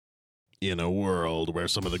In a world where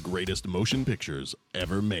some of the greatest motion pictures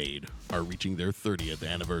ever made are reaching their 30th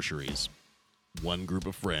anniversaries, one group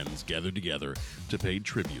of friends gathered together to pay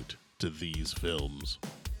tribute to these films.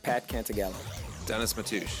 Pat Cantagallo, Dennis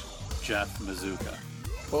Matouche, Jeff Mazuka,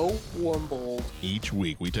 Bo Warmbold. Each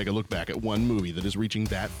week, we take a look back at one movie that is reaching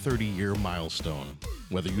that 30-year milestone.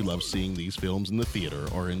 Whether you love seeing these films in the theater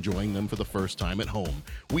or enjoying them for the first time at home,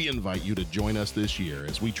 we invite you to join us this year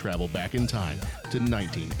as we travel back in time to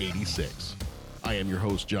 1986. I am your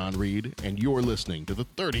host, John Reed, and you're listening to the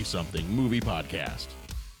 30-something Movie Podcast.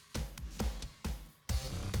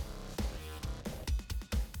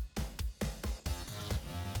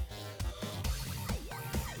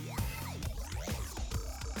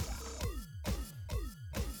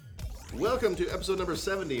 Welcome to episode number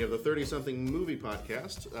 70 of the 30-something Movie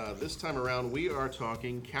Podcast. This time around, we are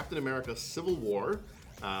talking Captain America Civil War.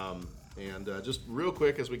 Just real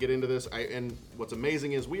quick as we get into this, and what's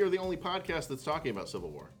amazing is we are the only podcast that's talking about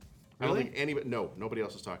Civil War. I don't think anybody, nobody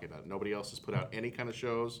else is talking about it. Nobody else has put out any kind of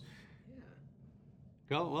shows.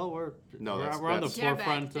 Well, we're on the They're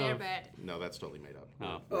forefront bad, of... no, that's totally made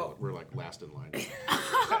up. Oh. We're like last in line.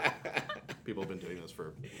 People have been doing this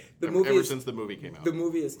for ever since the movie came out. The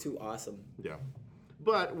movie is too awesome. Yeah.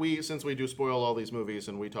 But since we do spoil all these movies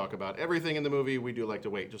and we talk about everything in the movie, we do like to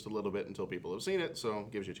wait just a little bit until people have seen it. So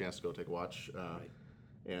it gives you a chance to go take a watch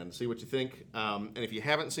and see what you think. And if you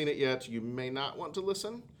haven't seen it yet, you may not want to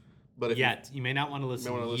listen. But you may not want to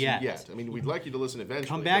listen yet. I mean, we'd like you to listen eventually.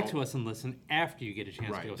 Come back to us and listen after you get a chance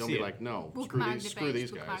to go see it. Don't be like, no, screw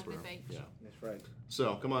these guys. Yeah, that's right.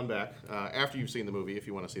 So come on back after you've seen the movie if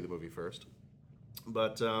you want to see the movie first.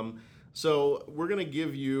 But so we're gonna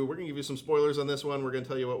give you some spoilers on this one. We're gonna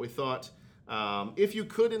tell you what we thought. If you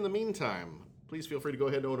could, in the meantime, please feel free to go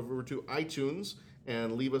ahead and over to iTunes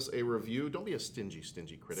and leave us a review. Don't be a stingy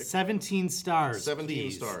critic. 17 stars. 17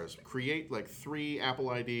 please. stars. Create like 3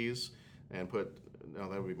 Apple IDs and put. No,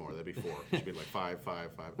 that would be more. That'd be 4. It should be like 5.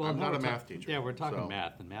 Well, I'm not a math teacher. Yeah, we're talking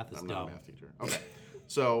math, and math is I'm dumb. not a math teacher. Okay.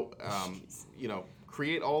 So,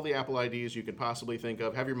 create all the Apple IDs you can possibly think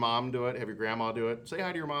of. Have your mom do it. Have your grandma do it. Say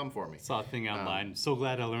hi to your mom for me. Saw a thing online. So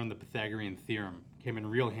glad I learned the Pythagorean theorem. Came in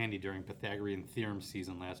real handy during Pythagorean theorem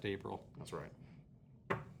season last April. That's right.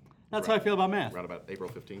 That's how I feel about math. Around about April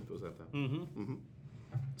 15th, was that then? Mm-hmm.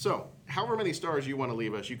 So, however many stars you want to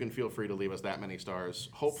leave us, you can feel free to leave us that many stars.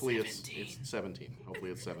 Hopefully it's 17.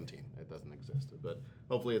 Hopefully it's 17. It doesn't exist, but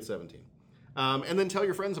hopefully it's 17. And then tell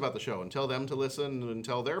your friends about the show and tell them to listen and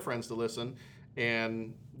tell their friends to listen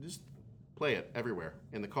and just play it everywhere.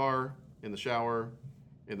 In the car, in the shower,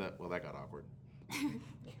 well, that got awkward.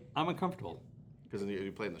 I'm uncomfortable. Because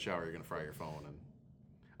you play it in the shower, you're going to fry your phone.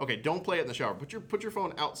 Okay, don't play it in the shower. Put your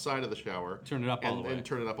phone outside of the shower. Turn it up all the way. And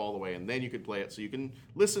turn it up all the way, and then you can play it so you can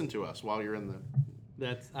listen to us while you're in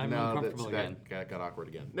the... I'm uncomfortable again. That got awkward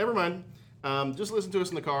again. Never mind. Just listen to us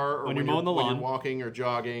in the car or when you're mowing the lawn. When you're walking or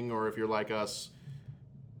jogging, or if you're like us,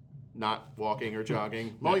 not walking or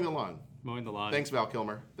jogging. Mowing the lawn. Mowing the lawn. Thanks, Val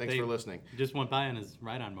Kilmer. Thanks for listening. Just went by on his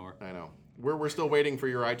ride-on mower. I know. We're still waiting for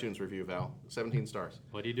your iTunes review, Val. 17 stars.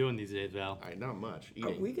 What are you doing these days, Val? Not much.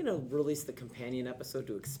 Eating. Are we going to release the companion episode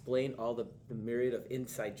to explain all the myriad of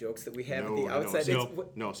inside jokes that we have at the outside?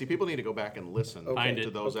 No. See, people need to go back and listen to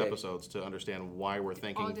those episodes to understand why we're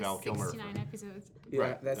thanking Val Kilmer. 69 episodes. Yeah,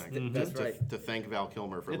 right. That's right. To thank Val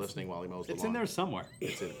Kilmer for listening while he mows the lawn. It's in there somewhere.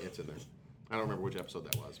 It's in there. I don't remember which episode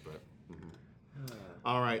that was, but...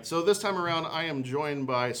 All right, so this time around, I am joined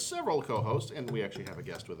by several co-hosts, and we actually have a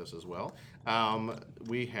guest with us as well. I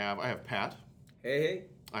have Pat. Hey.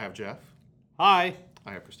 I have Jeff. Hi.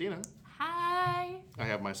 I have Christina. Hi. I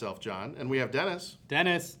have myself, John, and we have Dennis.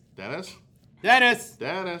 Dennis. Dennis. Dennis.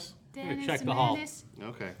 Dennis. I'm gonna check the hall.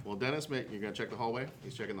 Okay, well, Dennis, you're gonna check the hallway?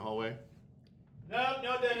 He's checking the hallway?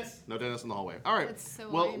 No Dennis. No Dennis in the hallway. All right. That's so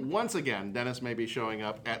lame. Once again, Dennis may be showing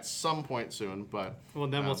up at some point soon, but... Well,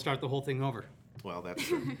 then we'll start the whole thing over. Well, that's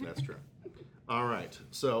true. That's true. All right.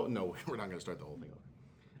 So, no, we're not going to start the whole thing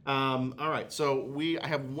over. All right. So, I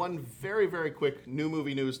have one very, very quick new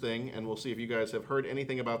movie news thing, and we'll see if you guys have heard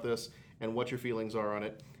anything about this and what your feelings are on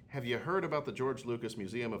it. Have you heard about the George Lucas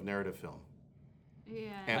Museum of Narrative Film? Yeah.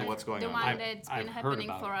 And what's going on? The one that's been happening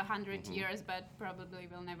for 100 Mm-hmm. years, but probably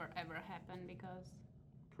will never, ever happen because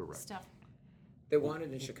stuff. They want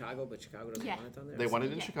it in Chicago, but Chicago doesn't want it on there? They want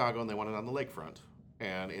it in Chicago, and they want it on the lakefront.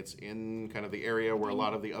 And it's in kind of the area where a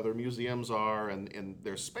lot of the other museums are, and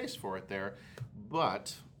there's space for it there,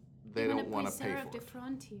 but they don't want to pay for it. The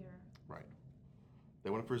frontier. Right. They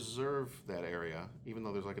want to preserve that area, even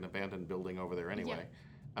though there's like an abandoned building over there anyway.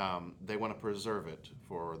 They want to preserve it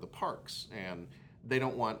for the parks, and they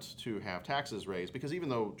don't want to have taxes raised because even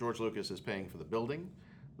though George Lucas is paying for the building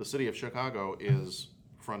the city of Chicago is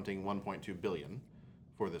fronting $1.2 billion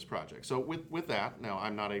for this project. So with that, now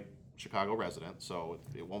I'm not a Chicago resident, so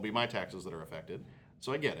it won't be my taxes that are affected.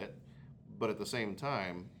 So I get it. But at the same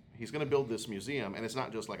time, he's going to build this museum, and it's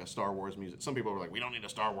not just like a Star Wars museum. Some people are like, we don't need a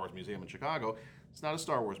Star Wars museum in Chicago. It's not a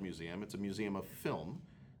Star Wars museum. It's a museum of film.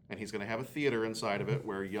 And he's going to have a theater inside of it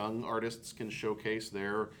where young artists can showcase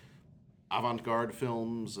their avant-garde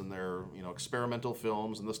films and their experimental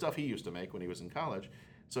films and the stuff he used to make when he was in college.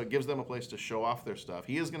 So it gives them a place to show off their stuff.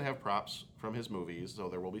 He is going to have props from his movies, so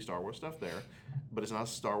there will be Star Wars stuff there. But it's not a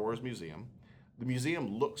Star Wars museum. The museum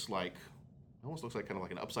almost looks like kind of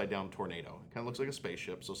like an upside-down tornado. It kind of looks like a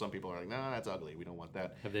spaceship. So some people are like, nah, that's ugly. We don't want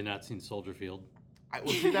that. Have they not seen Soldier Field?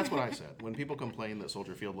 Well, see, that's what I said. When people complain that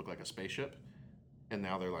Soldier Field looked like a spaceship, and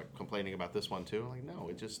now they're like complaining about this one too. I'm like, no,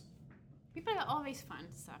 it just... People always find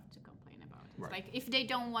stuff to complain about. It's Right. like if they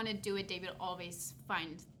don't want to do it, they will always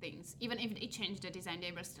find things. Even if they change the design,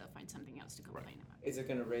 they will still find something else to complain about. Is it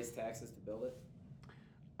going to raise taxes to build it?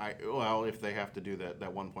 Well, if they have to do that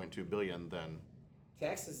 1.2 billion, then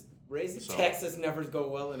Raising So- taxes never go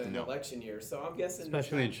well in an No. election year, so I'm guessing.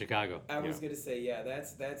 Especially in Chicago. I was Yeah. going to say, yeah,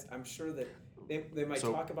 that's. I'm sure that they might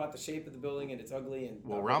So- talk about the shape of the building and it's ugly and.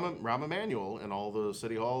 well, Rahm Emanuel and all the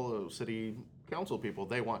city council people,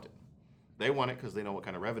 they want it. They want it because they know what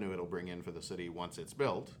kind of revenue it'll bring in for the city once it's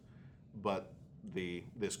built. But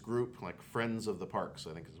this group, like Friends of the Parks,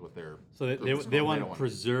 I think is what they're. So group is they called. want don't to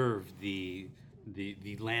preserve the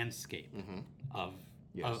landscape of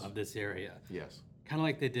Yes. of this area. Yes. Kind of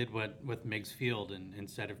like they did with Meigs Field, and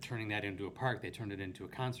instead of turning that into a park, they turned it into a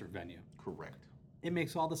concert venue. Correct. It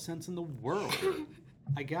makes all the sense in the world.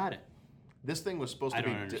 I got it. This thing was supposed to I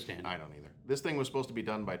be. don't understand. I don't either. This thing was supposed to be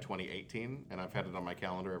done by 2018, and I've had it on my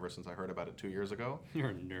calendar ever since I heard about it 2 years ago. You're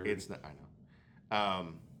a nerd. It's not, I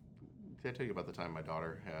know. Did I tell you about the time my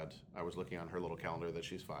daughter I was looking on her little calendar that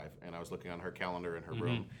she's 5, and I was looking on her calendar in her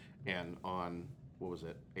room, and on, what was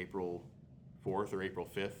it, April 4th or April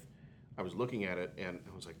 5th, I was looking at it, and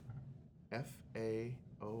I was like,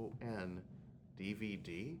 FAON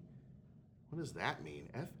DVD? What does that mean?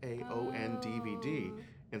 FAON DVD?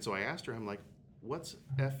 And so I asked her, I'm like, what's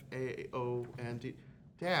FAON?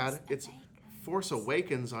 Dad, it's Force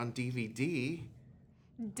Awakens on DVD.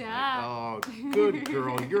 Duh. Oh, good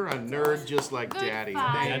girl. You're a nerd just like Good Daddy.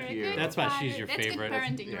 father, Thank you. good That's why father. she's your That's favorite. Good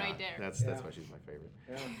parenting Yeah, right there. That's Yeah. why she's my favorite.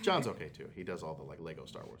 Yeah. John's okay too. He does all the like Lego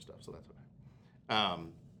Star Wars stuff, so that's okay.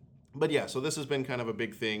 But yeah, so this has been kind of a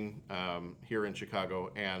big thing here in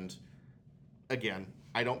Chicago, and again,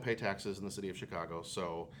 I don't pay taxes in the city of Chicago,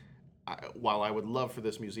 so while I would love for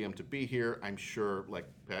this museum to be here, I'm sure, like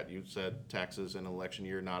Pat, you said, taxes in an election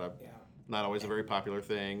year not always a very popular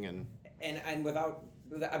thing, And without,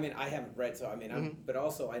 I mean, I haven't read, so I mean, but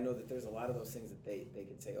also I know that there's a lot of those things that they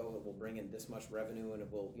could say, oh, it will bring in this much revenue, and it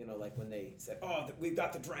will, like when they said, oh, we've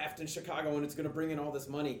got the draft in Chicago, and it's going to bring in all this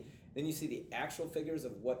money. Then you see the actual figures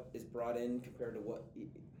of what is brought in compared to what.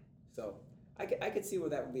 So I could see where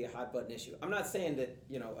that would be a hot button issue. I'm not saying that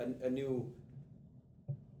a new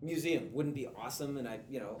museum wouldn't be awesome, and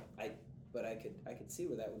but I could see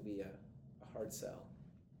where that would be a hard sell.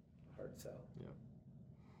 A hard sell. Yeah.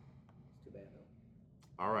 It's too bad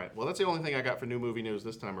though. All right. Well, that's the only thing I got for new movie news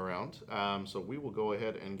this time around. So we will go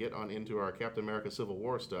ahead and get on into our Captain America Civil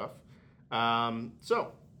War stuff.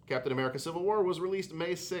 So Captain America Civil War was released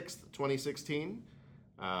May 6th, 2016.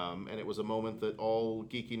 And it was a moment that all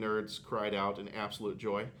geeky nerds cried out in absolute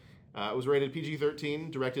joy. It was rated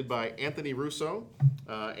PG-13, directed by Anthony Russo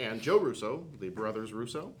and Joe Russo, the brothers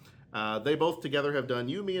Russo. They both together have done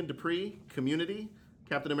You, Me, and Dupree, Community,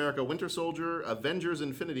 Captain America Winter Soldier, Avengers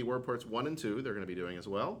Infinity War Parts 1 and 2, they're going to be doing as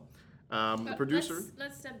well. The But producer...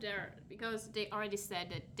 Let's stop there because they already said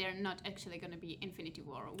that they're not actually going to be Infinity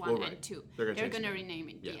War 1 Well, right. and 2. They're gonna change going to the name. rename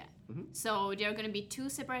it. Yeah. Yeah. So they're going to be 2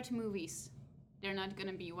 separate movies. They're not going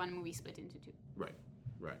to be one movie split into 2. Right.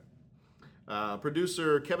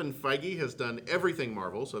 Producer Kevin Feige has done everything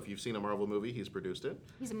Marvel, so if you've seen a Marvel movie, he's produced it.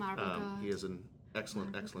 He's a Marvel god. He is an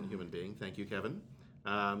excellent human being. Thank you, Kevin.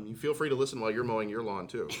 You feel free to listen while you're mowing your lawn,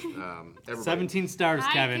 too. Everybody. 17 stars,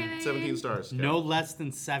 Hi, Kevin. Kevin. 17 stars. Kevin. No less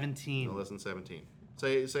than 17. No less than 17.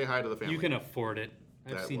 Say hi to the family. You can afford it.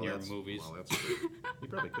 I've seen your that's- movies. Well, that's true. You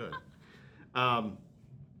probably could.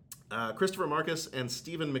 Christopher Marcus and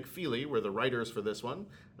Stephen McFeely were the writers for this one.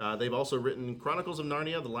 They've also written Chronicles of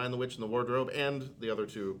Narnia, The Lion, the Witch, and the Wardrobe, and the other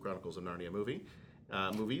 2 Chronicles of Narnia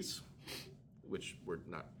movies, which were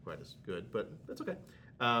not quite as good, but that's okay.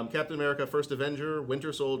 Captain America, First Avenger,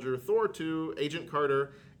 Winter Soldier, Thor 2, Agent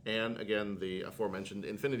Carter, and again, the aforementioned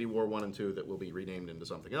Infinity War 1 and 2 that will be renamed into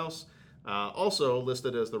something else. Also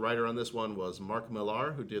listed as the writer on this one was Mark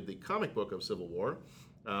Millar, who did the comic book of Civil War.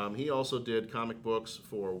 He also did comic books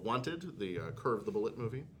for Wanted, the Curve the Bullet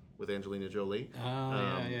movie with Angelina Jolie.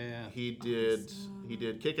 Yeah. He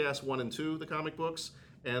did Kick-Ass 1 and 2, the comic books,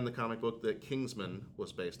 and the comic book that Kingsman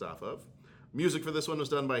was based off of. Music for this one was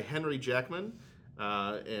done by Henry Jackman,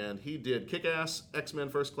 and he did Kick-Ass, X-Men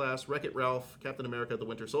First Class, Wreck-It Ralph, Captain America: The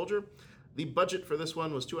Winter Soldier. The budget for this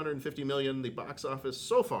one was $250 million. The box office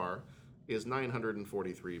so far is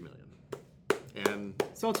 $943 million. And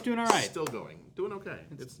So it's doing all right. still going. Doing okay.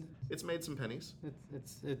 It's made some pennies.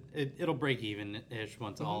 It'll break even-ish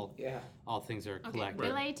once all things are Okay, collected.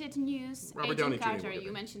 related news. Robert Downey Agent Jr. will Carter. get You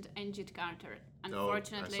it. mentioned Agent Carter. I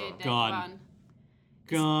Unfortunately, saw. that Gone. one is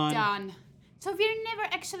Gone. done. So we're never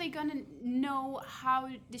actually gonna know how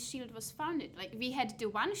the Shield was founded. Like we had the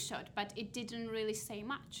one shot, but it didn't really say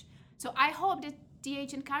much. So I hope that the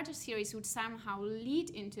Agent Carter series would somehow lead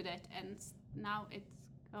into that, and now it's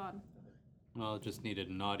gone. Well, it just needed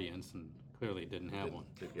an audience, and clearly didn't have one.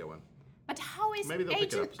 Did get one. But how is Maybe they'll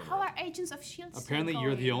pick it up somewhere. how are Agents of Shield? Apparently,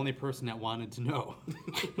 you're the only person that wanted to know.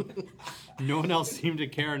 No one else seemed to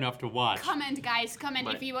care enough to watch. Comment, guys. Comment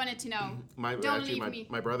My- if you wanted to know. My Don't leave me.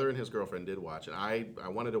 my brother and his girlfriend did watch, and I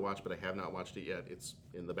wanted to watch, but I have not watched it yet. It's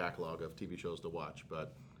in the backlog of TV shows to watch,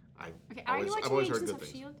 but Okay, are you I've watching always heard Agents good of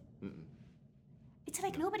things. Shield? Mm-mm. It's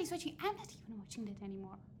like nobody's watching. I'm not even watching that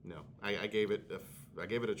anymore. No, I gave it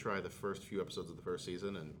a try the first few episodes of the first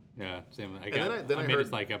season, and Yeah, same. I then I made heard-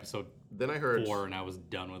 it like episode then I heard 4, and I was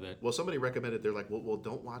done with it. Well, somebody recommended. They're like, well,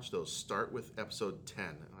 don't watch those. Start with episode 10.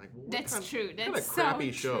 I'm like, well, what That's true. What kind of That's so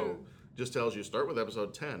crappy show true. just tells you start with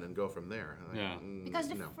episode 10 and go from there? I'm like, Yeah. Because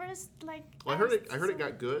the no. first Well, I heard it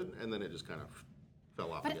got good, and then it just kind of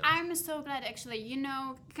fell off But again. I'm so glad actually. You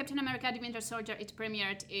know, Captain America: The Winter Soldier. It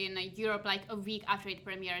premiered in Europe like a week after it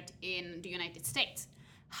premiered in the United States.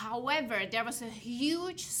 However, there was a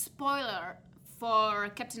huge spoiler for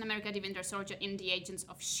Captain America: The Winter Soldier in the Agents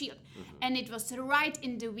of Shield, and it was right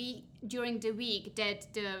in the week during the week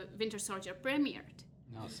that the Winter Soldier premiered.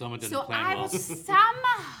 No, someone didn't So plan I well. was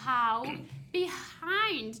somehow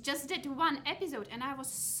behind just that one episode, and I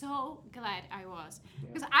was so glad I was.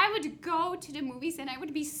 Because I would go to the movies and I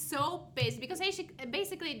would be so pissed because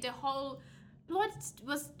basically the whole plot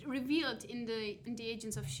was revealed in the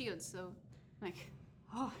Agents of Shield. So, like,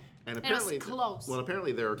 oh, And that was close. Well,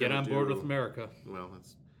 apparently they're Get gonna on board do- with America. Well,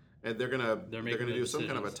 and they're gonna making do their some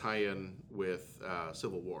kind of a decisions. tie-in with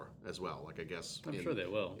Civil War as well. Like I guess I'm sure they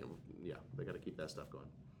will. Yeah, they got to keep that stuff going.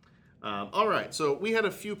 All right, so we had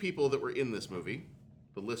a few people that were in this movie.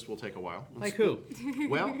 The list will take a while. Like who?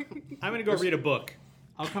 Well, I'm gonna go read a book.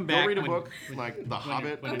 I'll come go back. read a when- book like The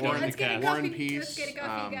Hobbit, when it War, goes let's get a War and coffee. Peace. Let's get a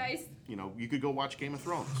coffee, guys. You know, you could go watch Game of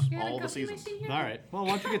Thrones, You have a all the coffee seasons. machine here? All right. Well, why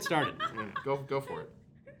don't you get started? Yeah, go for it.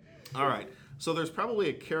 All right. So there's probably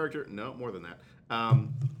a character. No, more than that.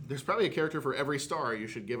 There's probably a character for every star you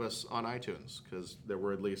should give us on iTunes because there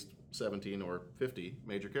were at least 17 or 50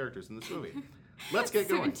 major characters in this movie. Let's get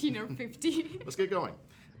going. 17 or 50. Let's get going.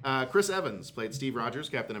 Chris Evans played Steve Rogers,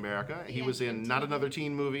 Captain America. He Yeah, was in MTV. Not Another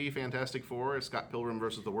Teen Movie, Fantastic Four, Scott Pilgrim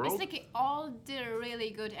vs. the World. It's like all the really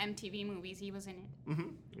good MTV movies he was in it.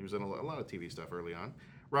 He was in a lot of TV stuff early on.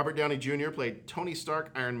 Robert Downey Jr. played Tony Stark,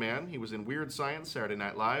 Iron Man. He was in Weird Science, Saturday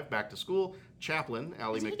Night Live, Back to School, Chaplin,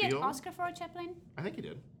 Ally Did he get McBeal. Oscar for Chaplin? I think he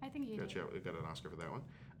did. I think he did. Got an Oscar for that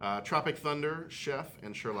one. Tropic Thunder, Chef,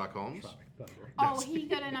 and Sherlock Holmes. Oh, he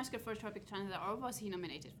got an Oscar for Tropic Thunder, or was he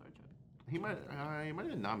nominated for Tropic? He might have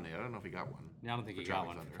been nominated. I don't know if he got one. Yeah, I don't think he For got Tropic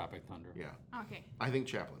one Thunder. for Tropic Thunder. Yeah, Okay. I think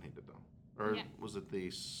Chaplin he did though. Or Yeah. was it the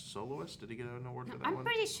Soloist? Did he get an award for that I'm one?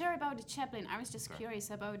 pretty sure about the Chaplin. I was just Okay. curious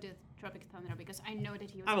about the Tropic Thunder because I know that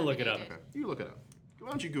he was I will look it up. nominated. Okay, you look it up. Why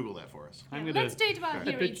don't you Google that for us? I'm Yeah, gonna. let's do it while I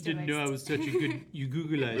he bet reads you the didn't know I rest. was such a good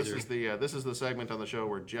Googleizer. This is the segment on the show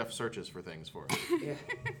where Jeff searches for things for us. Yeah.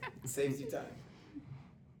 Saves you time.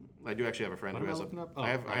 I do actually have a friend What who am I has a. looking up? I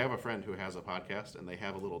have Oh, I have a friend who has a podcast, and they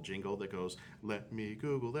have a little jingle that goes, "Let me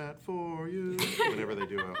Google that for you." Whenever they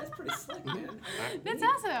do a. That's pretty slick, man. That's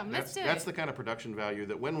awesome. Let's do That's it. the kind of production value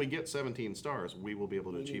that when we get 17 stars, we will be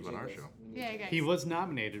able to We need achieve on our jingles. show. We need Yeah, guys. He was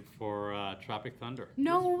nominated for Tropic Thunder.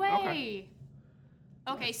 No way.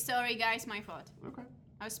 Okay, sorry guys, my fault. Okay.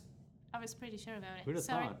 I was pretty sure about it. Who'd have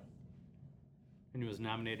sorry. thought? And he was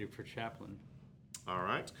nominated for Chaplin. All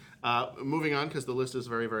right. Moving on because the list is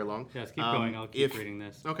very, very long. Yes, keep going. I'll keep reading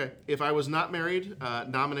this. Okay. If I was not married,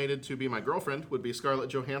 nominated to be my girlfriend would be Scarlett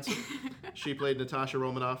Johansson. She played Natasha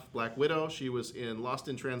Romanoff, Black Widow. She was in Lost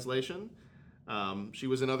in Translation. She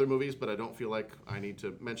was in other movies, but I don't feel like I need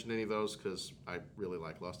to mention any of those because I really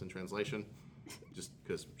like Lost in Translation, just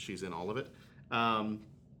because she's in all of it.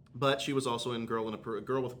 But she was also in Girl in a Pearl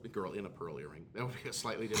Earring. That would be a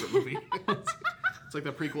slightly different movie. It's like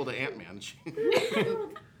the prequel to Ant-Man.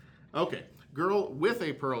 Okay. Girl with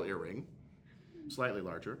a pearl earring. Slightly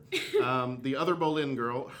larger. The other Boleyn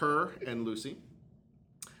girl, her and Lucy.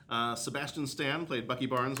 Sebastian Stan played Bucky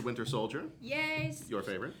Barnes, Winter Soldier. Yes. Your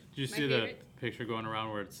favorite? Did you My see favorite. the picture going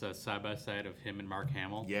around where it's side by side of him and Mark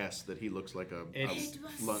Hamill? Yes, that he looks like a It's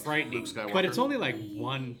Luke frightening. Skywalker. But it's only like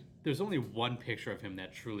one. There's only one picture of him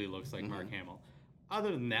that truly looks like Mark Hamill.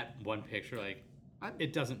 Other than that one picture, like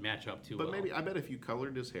it doesn't match up too But well. maybe I bet if you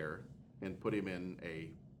colored his hair and put him in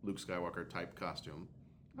a Luke Skywalker type costume,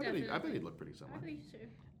 I bet he'd look pretty similar.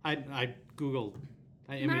 I googled.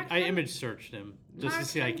 I Mark image searched him just Mark to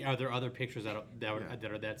see like are there other pictures that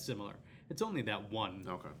are that similar. It's only that one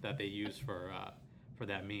that they use for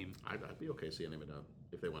that meme. I'd be okay seeing him in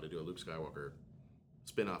if they want to do a Luke Skywalker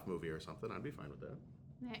spin-off movie or something. I'd be fine with that.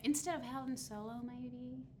 Yeah, instead of Han Solo,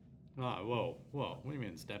 maybe. Oh, whoa! What do you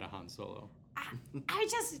mean instead of Han Solo? I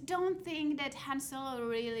just don't think that Han Solo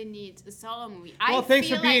really needs a solo movie. Well, thanks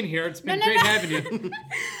for being here. It's been great having you.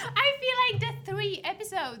 I feel like the 3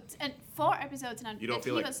 episodes and 4 episodes now. You don't that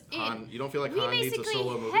feel he like was Han? in, You don't feel like we Han needs a basically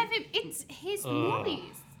solo movie? have him. It's his movies.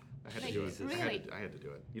 I had to Like, do it. really? I had to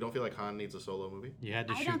do it. You don't feel like Han needs a solo movie? You had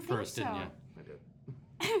to I shoot don't think first, so. didn't you? I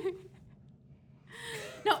did.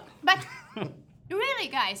 No, but really,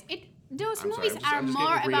 guys, those I'm sorry, movies I'm are just more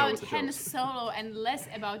getting Greedo about with the Han jokes. Solo and less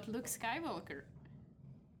about Luke Skywalker.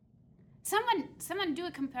 Someone do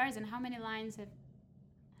a comparison. How many lines have?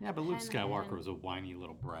 Yeah, but Luke Han Skywalker and- was a whiny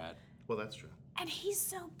little brat. Well, that's true. And he's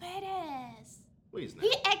so badass. Well, he's not.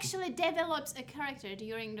 He actually develops a character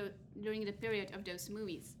during the period of those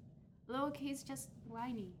movies. Luke, he's just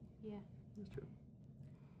whiny. Yeah. That's true.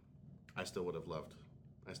 I still would have loved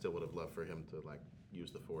for him to like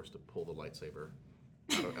use the Force to pull the lightsaber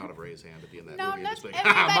out of Rey's hand at the end of that No, movie. not and just like,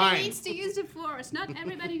 everybody mine. needs to use the Force. Not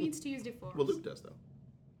everybody needs to use the Force. Well, Luke does though.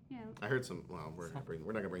 Yeah. I heard some. Well, we're not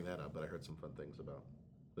gonna bring that up, but I heard some fun things about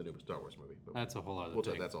the new Star Wars movie. But That's a whole other we'll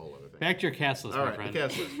thing. that's a whole other thing. Back to your cast list, All my right, friend. the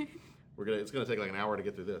cast list. It's gonna take like an hour to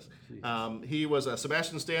get through this. He was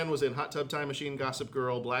Sebastian Stan was in Hot Tub Time Machine, Gossip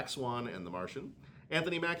Girl, Black Swan, and The Martian.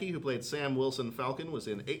 Anthony Mackie, who played Sam Wilson Falcon, was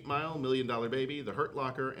in 8 Mile, $1 Million Baby, The Hurt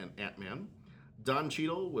Locker, and Ant-Man. Don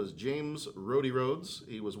Cheadle was James Rhodey Rhodes.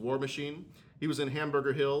 He was War Machine. He was in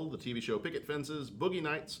Hamburger Hill, the TV show Picket Fences, Boogie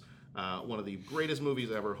Nights, one of the greatest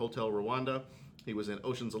movies ever, Hotel Rwanda. He was in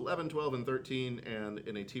Oceans 11, 12, and 13, and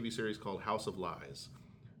in a TV series called House of Lies.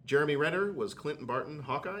 Jeremy Renner was Clinton Barton,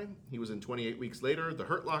 Hawkeye. He was in 28 Weeks Later, The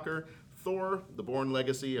Hurt Locker, Thor, The Bourne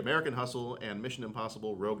Legacy, American Hustle, and Mission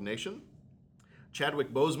Impossible Rogue Nation.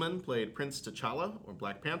 Chadwick Boseman played Prince T'Challa, or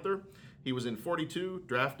Black Panther. He was in 42,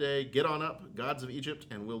 Draft Day, Get On Up, Gods of Egypt,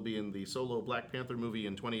 and will be in the solo Black Panther movie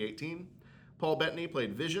in 2018. Paul Bettany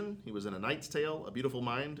played Vision. He was in A Knight's Tale, A Beautiful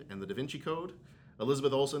Mind, and The Da Vinci Code.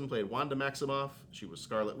 Elizabeth Olsen played Wanda Maximoff. She was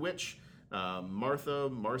Scarlet Witch. Martha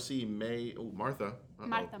Marcy May. Oh, Martha. Uh-oh.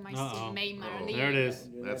 Martha, May Marlene. There it is.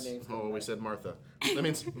 That's we said Martha. That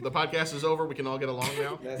means the podcast is over. We can all get along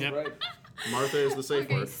now. That's Yep. right. Martha is the safe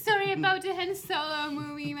Okay, word. sorry about the Han Solo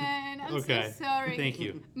movie, man. I'm Okay. so sorry. Thank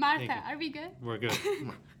you. Martha, Thank you. are we good? We're good.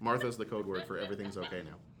 Martha's the code word for everything's okay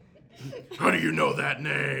now. How do you know that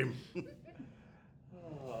name?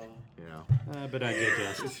 Yeah, But I did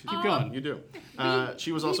just. Keep going. you do.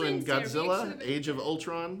 She was also in Godzilla, Age of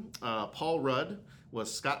Ultron. Paul Rudd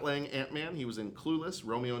was Scott Lang, Ant-Man. He was in Clueless,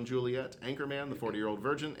 Romeo and Juliet, Anchorman, The 40-Year-Old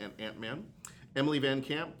Virgin, and Ant-Man. Emily Van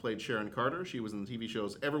Camp played Sharon Carter. She was in the TV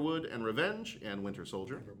shows Everwood and Revenge and Winter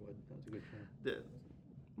Soldier. That was a good show.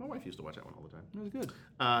 My wife used to watch that one all the time. That was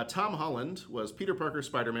good. Tom Holland was Peter Parker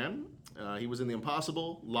Spider-Man. He was in The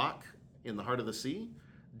Impossible, Locke, In the Heart of the Sea.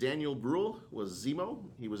 Daniel Bruhl was Zemo.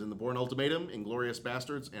 He was in The Bourne Ultimatum, Inglourious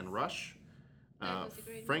Bastards, and Rush. That was a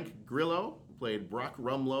great Frank Grillo played Brock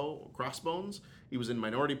Rumlow Crossbones. He was in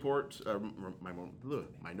Minority Port.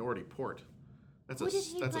 Minority Port. That's Who did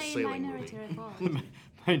he that's a play in sailing Minority movie. Report?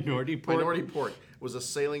 Minority Report. Minority Port was a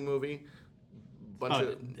sailing movie. Bunch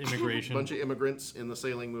of immigration. bunch of immigrants in the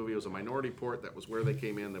sailing movie. It was a Minority Port. That was where they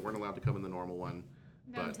came in. They weren't allowed to come in the normal one.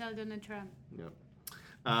 Don't But tell Donald Trump. yeah.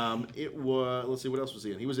 It was. Let's see. What else was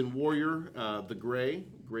he in? He was in Warrior, The Gray,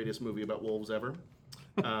 greatest movie about wolves ever,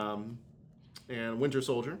 and Winter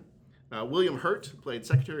Soldier. William Hurt played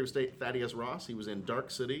Secretary of State Thaddeus Ross. He was in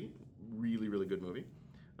Dark City, really, really good movie.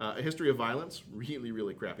 A History of Violence, really,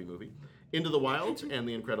 really crappy movie. Into the Wild and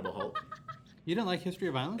The Incredible Hulk. You didn't like History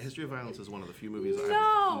of Violence? History of Violence is one of the few movies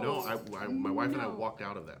my wife and I walked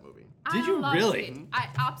out of that movie. Did you loved really? It. I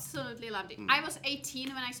absolutely loved it. I was 18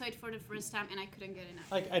 when I saw it for the first time, and I couldn't get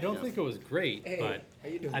enough. Like, I don't think it was great, Hey, but how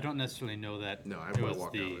you doing? I don't necessarily know that No, I it was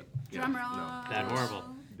walked out of it. Drum roll. No. that horrible.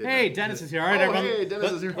 did Hey, not. Dennis is here. All right, Oh, everyone. hey,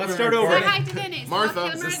 Dennis is here. Let's start Say over. hi to Dennis. Martha,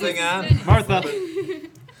 Mark is Kilmer, this thing is on? Dennis. Martha.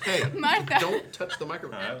 Hey, Martha. don't touch the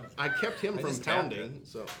microphone. I kept him from just tapped pounding,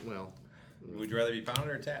 so, well. Would you rather be pounded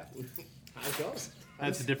or tapped? I don't.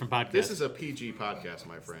 That's a different podcast. This is a PG podcast,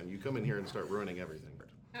 my friend. You come in here and start ruining everything.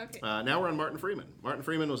 Okay. Now we're on Martin Freeman. Martin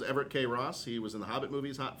Freeman was Everett K. Ross. He was in the Hobbit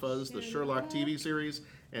movies, Hot Fuzz, the Sherlock TV series,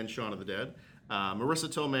 and Shaun of the Dead. Marissa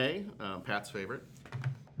Tomei, Pat's favorite.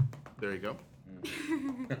 There you go.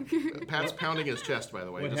 Pat's pounding his chest, by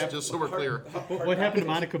the way, just so we're clear. What happened to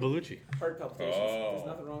Monica Bellucci? Heart palpitations. Oh. There's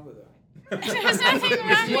nothing wrong with that. There's nothing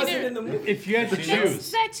wrong He with wasn't in it. the movie. If you had to choose,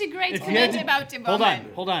 Such a great if you had comment about the to, hold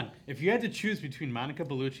woman. on. If you had to choose between Monica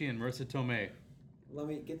Bellucci and Marissa Tomei, Let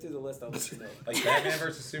me get through the list. I'll let you know. Like Batman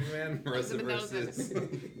versus Superman, Marissa Someone else versus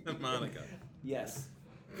Monica. Yes.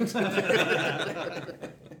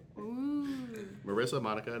 Ooh. Marissa,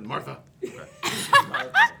 Monica, and Martha. Okay.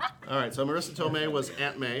 All right, so Marissa Tomei was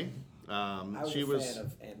Aunt May. I was She a was fan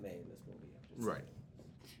of Aunt May in this movie. I'm just right.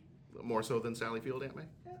 More so than Sally Field Aunt May.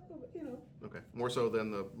 saying. Yeah, you know. Okay. More so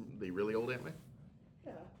than the really old Aunt May.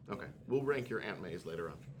 Yeah. Okay. We'll rank your Aunt Mays later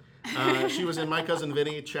on. She was in My Cousin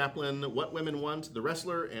Vinny, Chaplin, What Women Want, The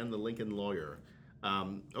Wrestler, and The Lincoln Lawyer.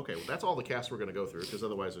 Okay, well, that's all the cast we're going to go through, because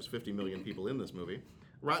otherwise there's 50 million people in this movie.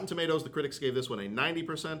 Rotten Tomatoes, the critics gave this one a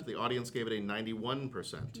 90%. The audience gave it a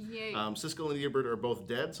 91%. Yay. Siskel and Ebert are both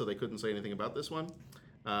dead, so they couldn't say anything about this one.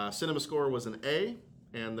 Cinema score was an A,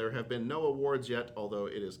 and there have been no awards yet, although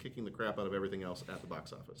it is kicking the crap out of everything else at the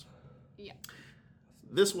box office. Yeah.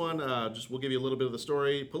 This one, we'll give you a little bit of the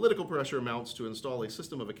story. Political pressure mounts to install a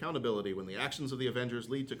system of accountability when the actions of the Avengers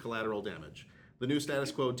lead to collateral damage. The new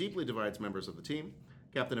status quo deeply divides members of the team.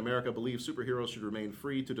 Captain America believes superheroes should remain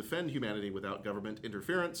free to defend humanity without government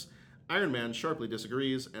interference. Iron Man sharply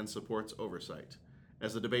disagrees and supports oversight.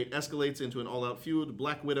 As the debate escalates into an all-out feud,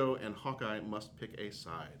 Black Widow and Hawkeye must pick a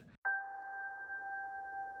side.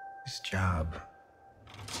 This job,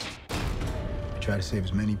 we try to save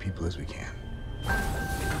as many people as we can.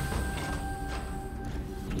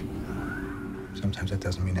 Sometimes that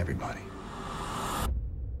doesn't mean everybody.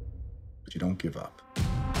 But you don't give up.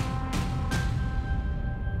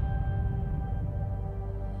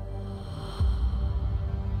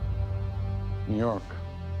 New York,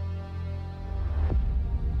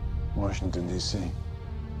 Washington, D.C.,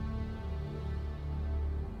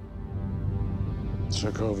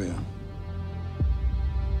 Sokovia.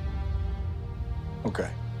 Okay,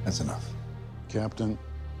 that's enough. Captain,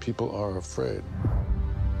 people are afraid.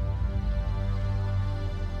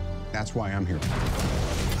 That's why I'm here.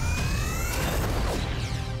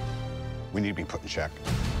 We need to be put in check.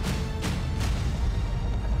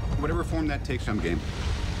 Whatever form that takes, I'm game.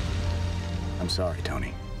 I'm sorry,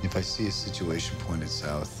 Tony. If I see a situation pointed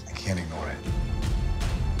south, I can't ignore it.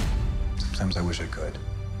 Sometimes I wish I could.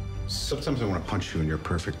 Sometimes I want to punch you in your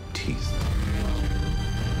perfect teeth.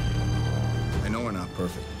 I know we're not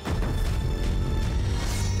perfect.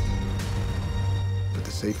 But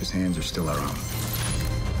the safest hands are still our own.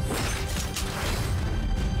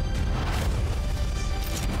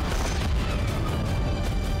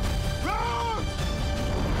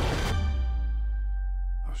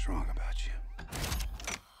 I was wrong about you.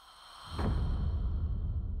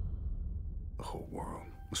 The whole world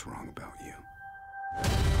was wrong about you.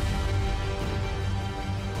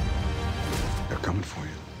 They're coming for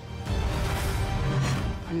you.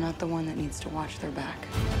 I'm not the one that needs to watch their back.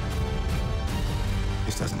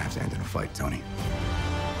 This doesn't have to end in a fight, Tony.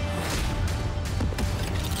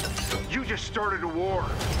 You just started a war.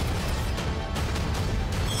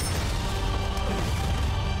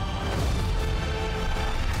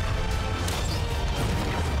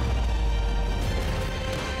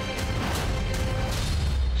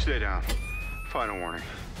 Stay down. Final warning.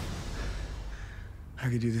 I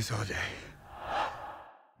could do this all day.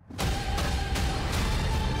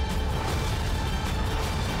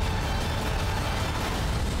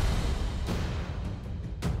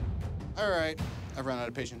 All right, I've run out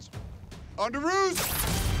of patience. On to ruse!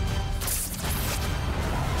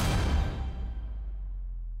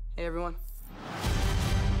 Hey, everyone.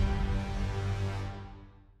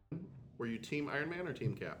 Were you Team Iron Man or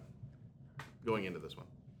Team Cap going into this one?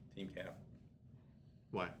 Team Cap.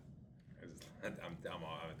 Why? I think I'm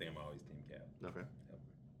always Team Cap. Okay.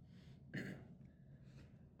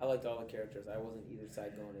 I liked all the characters. I wasn't either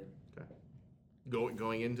side going in.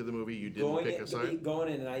 Going into the movie, you didn't pick a side?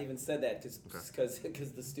 Going in, and I even said that just Okay.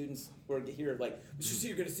 because the students were here like, Mr. C,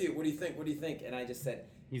 you're going to see it. What do you think? What do you think? And I just said,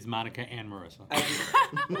 He's Monica and Marissa.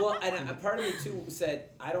 And a part of me too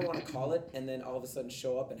said I don't want to call it, and then all of a sudden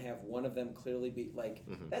show up and have one of them clearly be like,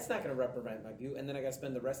 that's not going to represent my view, and then I got to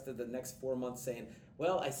spend the rest of the next 4 months saying,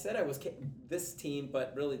 well, I said I was this team,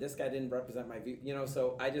 but really this guy didn't represent my view,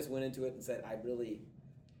 So I just went into it and said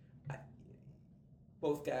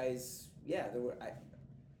both guys,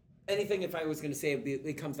 anything if I was going to say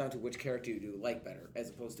it comes down to which character you do like better as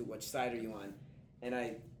opposed to which side are you on, and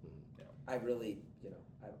I really,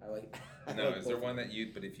 I like. No, like is there both. one that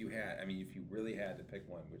if you really had to pick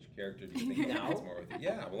one, which character do you think fits more with you?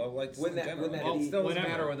 Yeah, well, I like Wouldn't that- in general. wouldn't that Well, be- it still doesn't whatever.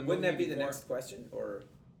 matter when the movie Wouldn't that be the before- next question, or?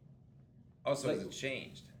 Oh, so like- has it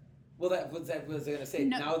changed? Well, that was I going to say.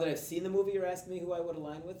 No. Now that I've seen the movie, you're asking me who I would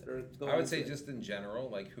align with, or going I would say into it? just in general,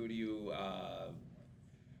 like who do you,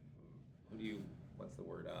 what's the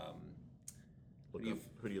word? Who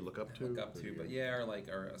Who do you look up to? look up Who to? do you- But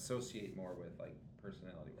or associate more with, like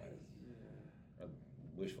personality wise, or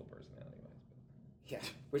wishful personality wise. Yeah,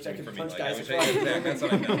 wish I could For me, punch like, guys I wish across I the could, room. that's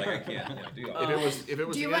what I meant. Like I can't, do all If it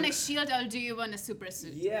was Do you the want end- a shield or do you want a super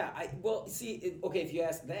suit? Yeah, okay. If you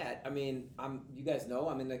ask that, I mean, you guys know,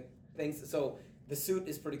 I mean, the things. So the suit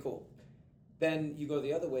is pretty cool. Then you go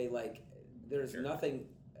the other way. Like, there's nothing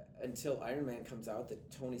until Iron Man comes out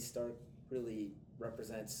that Tony Stark really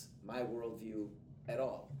represents my worldview at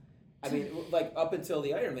all. I mean, like up until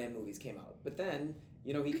the Iron Man movies came out, but then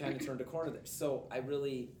he kind of turned a corner there. So I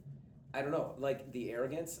don't know, like the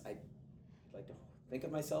arrogance. I like to think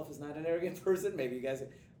of myself as not an arrogant person. Maybe you guys,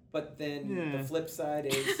 but then the flip side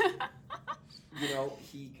is,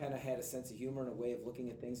 he kind of had a sense of humor and a way of looking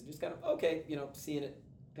at things, and just kind of seeing it,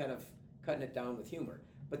 kind of cutting it down with humor.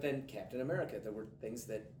 But then Captain America, there were things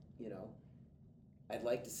that I'd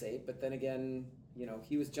like to say, but then again,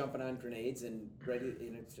 he was jumping on grenades and ready,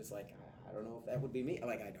 and it's just like I don't know if that would be me.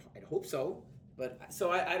 Like I'd hope so, but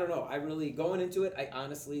so I don't know. I really going into it. I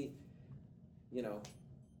honestly.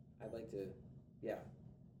 I'd like to,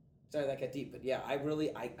 Sorry that got deep, but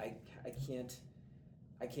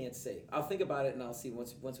I can't say. I'll think about it and I'll see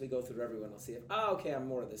once we go through everyone. I'll see if okay, I'm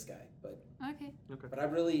more of this guy, but Okay. But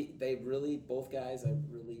both guys. I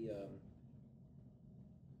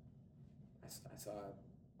saw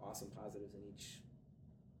awesome positives in each.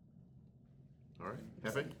 All right,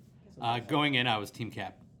 Pepe. Going in, I was Team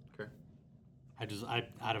Cap. Okay.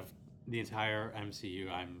 Out of the entire MCU,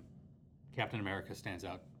 Captain America stands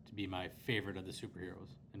out to be my favorite of the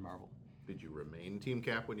superheroes in Marvel. Did you remain Team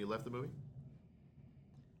Cap when you left the movie?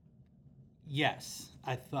 Yes,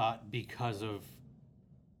 I thought because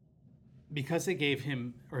they gave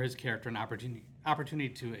him or his character an opportunity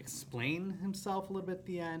to explain himself a little bit at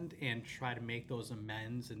the end and try to make those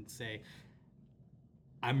amends and say,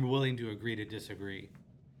 I'm willing to agree to disagree,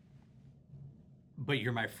 but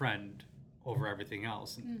you're my friend over everything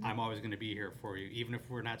else. And I'm always going to be here for you. Even if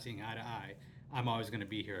we're not seeing eye to eye, I'm always going to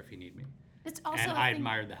be here if you need me. And I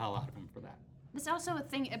admired the hell out of him for that. There's also a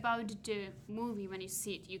thing about the movie when you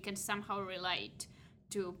see it, you can somehow relate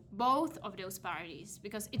to both of those parties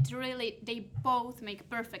because they both make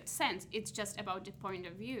perfect sense. It's just about the point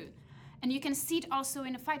of view. And you can see it also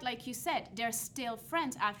in a fight, like you said, they're still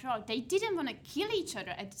friends after all. They didn't want to kill each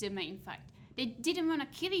other at the main fight. They didn't want to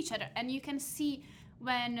kill each other. And you can see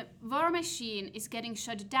when War Machine is getting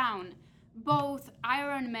shut down, both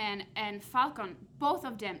Iron Man and Falcon, both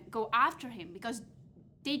of them go after him because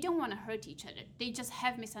they don't want to hurt each other. They just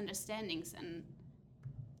have misunderstandings and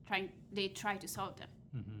they try to solve them.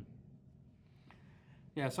 Mm-hmm.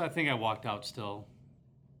 Yeah, so I think I walked out still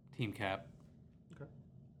Team Cap. Okay.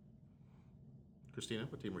 Christina,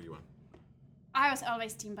 what team were you on? I was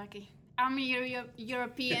always Team Bucky. I'm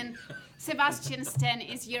European. Sebastian Stan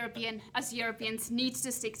is European. Us Europeans need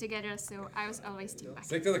to stick together, so I was always Team Bucky.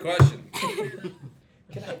 Stick to the question.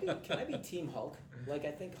 Can I be Team Hulk? Like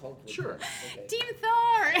I think Hulk. Sure. Okay. Team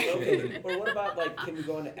Thor. Okay. Or what about can we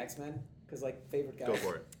go into X-Men? Because favorite guys. Go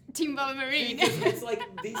for it. Team Wolverine. It's like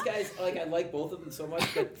these guys. Like I like both of them so much,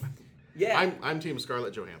 but yeah. I'm Team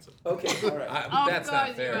Scarlett Johansson. Okay. All right. That's Of not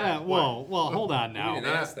course fair. you Yeah, well, hold on You now. didn't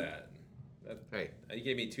ask that. Hey, You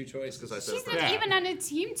gave me two choices. because I said She's first. not even on a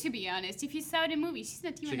team, to be honest. If you saw the movie, she's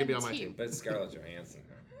not even She could be on on a my team. team. But it's Scarlett Johansson.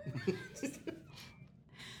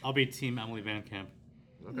 I'll be Team Emily Van Camp.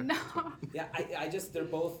 Okay. No. Yeah. I just they're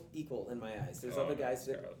both equal in my eyes. There's other guys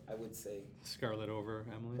that Scarlett. I would say. Scarlett over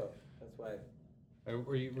Emily. So that's why.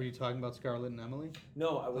 Were you talking about Scarlett and Emily?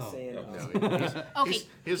 No, I was Oh, saying. No, Okay.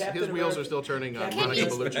 his Captain wheels America- are still turning on Can Monica you-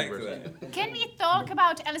 Bellucci Back to version. that. Can we talk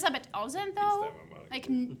about Elizabeth Olsen though? Like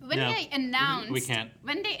when No. they announced, We can't.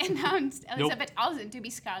 When they announced Elizabeth Olsen to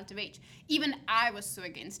be Scarlet Witch, even I was so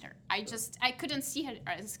against her. I couldn't see her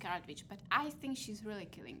as Scarlet Witch, but I think she's really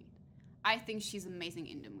killing it. I think she's amazing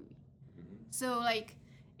in the movie. So like,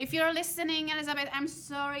 if you're listening, Elizabeth, I'm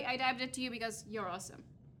sorry I dived it to you because you're awesome.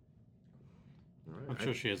 All right. I'm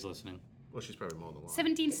sure she is listening. Well, she's probably mowing the lawn.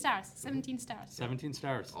 17 stars. 17 stars. 17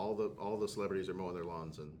 stars. All the celebrities are mowing their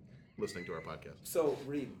lawns and listening to our podcast. So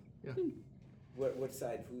Reed, Yeah. what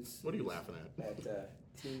side? What are you laughing at? At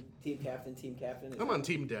team captain? Team captain? I'm on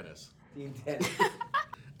Team Dennis. Team 10.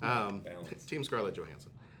 Balance. Team Scarlett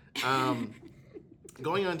Johansson.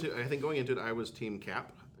 Going into it, I was Team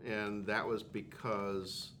Cap, and that was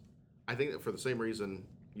because I think that for the same reason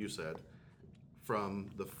you said, from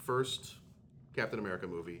the first Captain America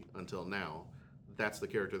movie until now, that's the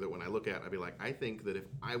character that when I look at, I'd be like, I think that if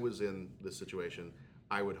I was in this situation,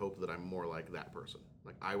 I would hope that I'm more like that person.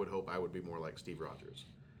 Like I would hope I would be more like Steve Rogers.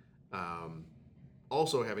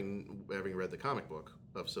 Also, having read the comic book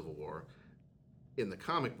of Civil War, in the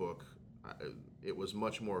comic book, it was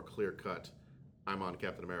much more clear cut. I'm on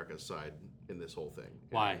Captain America's side in this whole thing.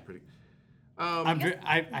 Why?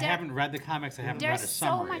 I haven't read the comics. I haven't read a There's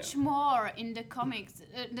summary. so much more in the comics.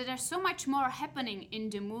 There's so much more happening in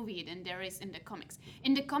the movie than there is in the comics.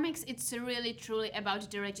 In the comics, it's really truly about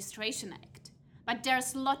the Registration Act. But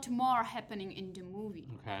there's a lot more happening in the movie.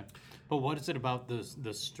 Okay. But what is it about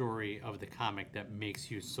the story of the comic that makes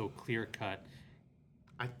you so clear cut?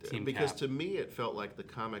 Because to me, it felt like the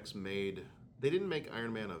comics they didn't make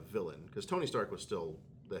Iron Man a villain, because Tony Stark was still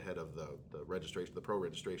the head of the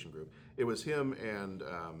pro-registration group. It was him and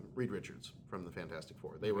Reed Richards from the Fantastic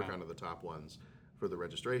Four. They were kind of the top ones for the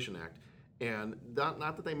Registration Act. And not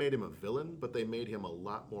that they made him a villain, but they made him a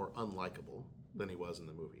lot more unlikable than he was in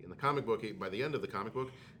the movie. In the comic book, by the end of the comic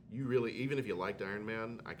book, you really, even if you liked Iron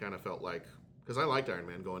Man, I kind of felt like, because I liked Iron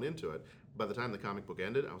Man going into it, by the time the comic book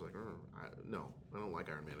ended, I was like, no, I don't like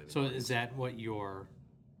Iron Man anymore. So is that what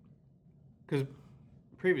because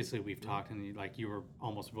previously we've talked and you were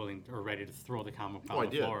almost willing or ready to throw the comic on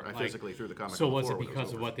the floor. I physically threw the comic so on the was floor. it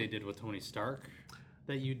because of what they did with Tony Stark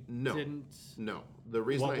that you No. didn't? No. The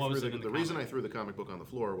reason reason I threw the comic book on the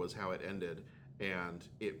floor was how it ended, and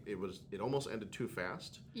it almost ended too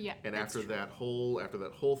fast. Yeah. And that's after true. that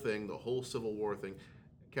whole thing, the whole Civil War thing,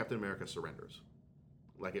 Captain America surrenders.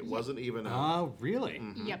 Like it wasn't even. Oh, really?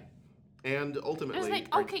 Mm-hmm. Yep. And ultimately, I was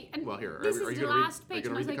like, okay, and well, here, this are is you the gonna last read, page. Are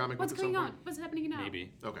And I you was gonna read the like, comic what's book at some going on? point? What's happening now?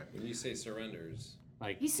 Maybe. Okay. When you say surrenders,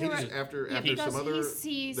 After because some other, he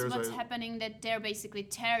sees there's what's a- happening, that they're basically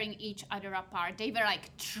tearing each other apart. They were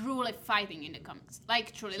like truly fighting in the comics,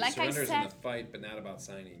 like truly. he Like I surrenders said, in the fight, but not about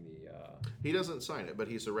signing the. He doesn't sign it, but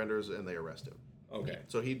he surrenders and they arrest him. Okay.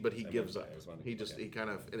 So he gives up. I was wondering. He just Okay. he kind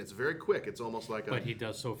of, and it's very quick. It's almost like But he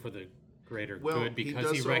does so for the greater Well, good he because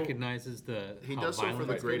does he so- recognizes he how does so for violent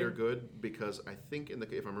the it's greater getting. good, because I think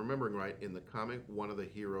if I'm remembering right, in the comic, one of the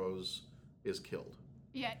heroes is killed.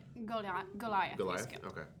 yeah, Goliath. Goliath? Is killed.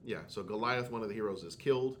 Okay. Yeah. So Goliath, one of the heroes, is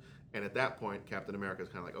killed, and at that point, Captain America is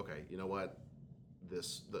kind of like, okay, you know what?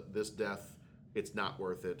 This death, it's not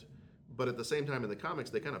worth it. But at the same time, in the comics,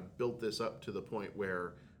 they kind of built this up to the point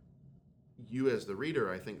where you, as the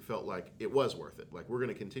reader, I think, felt like it was worth it. Like, we're going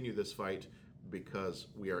to continue this fight because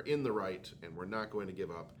we are in the right and we're not going to give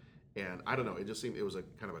up. And I don't know, it just seemed it was a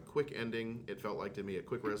kind of a quick ending. It felt like to me a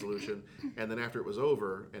quick resolution. And then after it was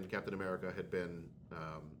over and Captain America had been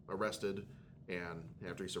arrested, and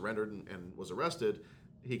after he surrendered and was arrested,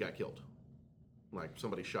 he got killed. Like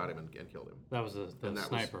somebody shot him and killed him. That was the And that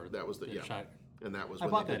sniper. that was the shot. And that was I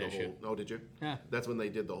when bought they did that the issue. whole. Oh, did you? Yeah. That's when they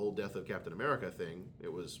did the whole Death of Captain America thing.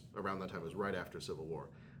 It was around that time. It was right after Civil War.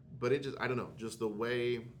 But it just—I don't know. Just the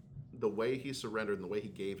way he surrendered and the way he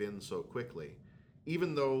gave in so quickly,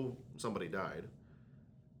 even though somebody died.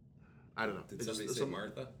 I don't know. Did somebody say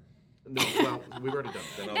Martha? No. Well, we've already done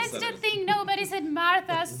that. Then all of a That's sudden the it's- thing. Nobody said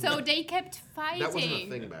Martha, so they kept fighting. That wasn't a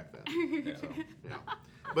thing back then. So, yeah.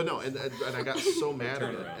 But no, and I got so mad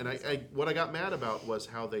at it. And I what I got mad about was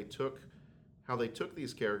how they took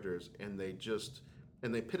these characters and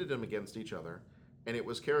they pitted them against each other, and it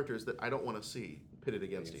was characters that I don't want to see pitted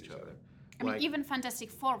against each other. I mean, even Fantastic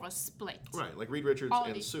Four was split. Right, like Reed Richards All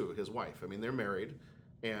and these- Sue, his wife. I mean, they're married,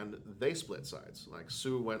 and they split sides. Like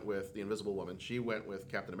Sue went with the Invisible Woman, she went with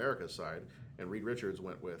Captain America's side, and Reed Richards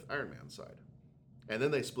went with Iron Man's side. And then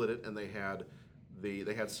they split it, and they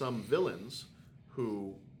had some villains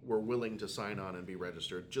who were willing to sign on and be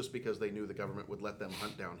registered just because they knew the government would let them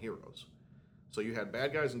hunt down heroes. So you had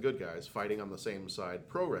bad guys and good guys fighting on the same side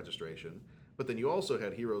pro-registration, but then you also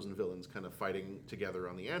had heroes and villains kind of fighting together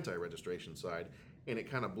on the anti-registration side, and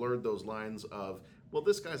it kind of blurred those lines of, well,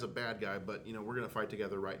 this guy's a bad guy, but we're going to fight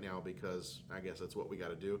together right now because I guess that's what we got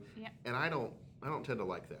to do. Yeah. And I don't tend to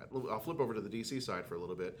like that. I'll flip over to the DC side for a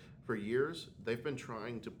little bit. For years, they've been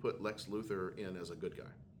trying to put Lex Luthor in as a good guy.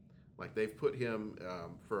 Like they've put him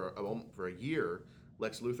for a year.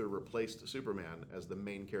 Lex Luthor replaced Superman as the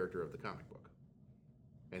main character of the comic book,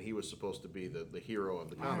 and he was supposed to be the hero of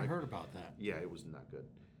the comic. I heard about that. Yeah, it was not good.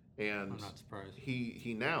 And I'm not surprised.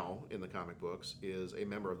 He now in the comic books is a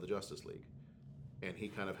member of the Justice League, and he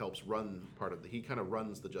kind of helps run he kind of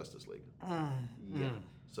runs the Justice League.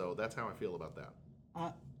 So that's how I feel about that.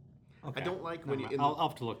 Okay. I don't like when I'll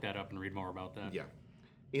have to look that up and read more about that. Yeah.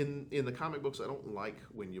 In the comic books, I don't like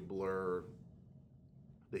when you blur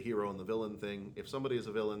the hero and the villain thing. If somebody is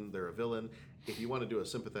a villain, they're a villain. If you want to do a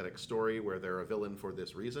sympathetic story where they're a villain for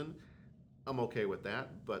this reason, I'm okay with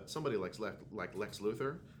that. But somebody like Lex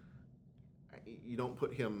Luthor, you don't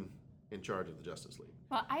put him in charge of the Justice League.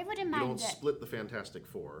 Well, I wouldn't You mind don't that. split the Fantastic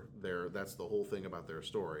Four. That's the whole thing about their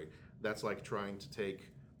story. That's like trying to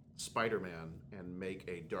take Spider-Man and make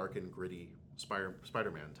a dark and gritty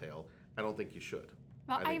Spider-Man tale. I don't think you should.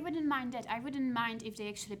 Well, I wouldn't mind that. I wouldn't mind if they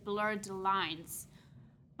actually blurred the lines.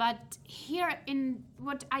 But here, in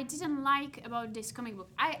what I didn't like about this comic book,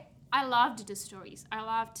 I loved the stories. I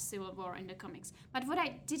loved Civil War in the comics. But what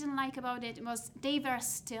I didn't like about it was they were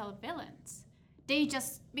still villains. They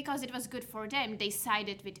just, because it was good for them, they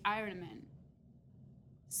sided with Iron Man.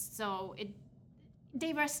 So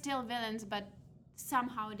they were still villains, but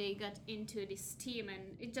somehow they got into this team,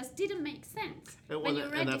 and it just didn't make sense. When you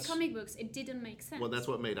read the comic books, it didn't make sense. Well, that's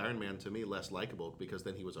what made Iron Man to me less likable, because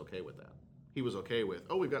then he was okay with that. He was okay with,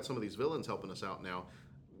 we've got some of these villains helping us out now.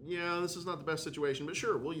 Yeah, this is not the best situation, but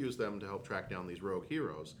sure, we'll use them to help track down these rogue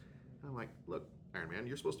heroes. And I'm like, look, Iron Man,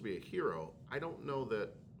 you're supposed to be a hero. I don't know that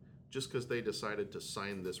just because they decided to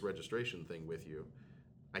sign this registration thing with you,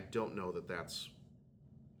 I don't know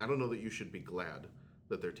that you should be glad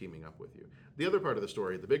that they're teaming up with you. The other part of the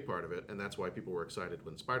story, the big part of it, and that's why people were excited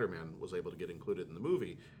when Spider-Man was able to get included in the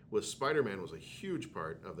movie, was Spider-Man was a huge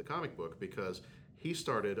part of the comic book because he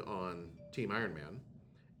started on Team Iron Man,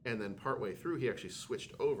 and then partway through he actually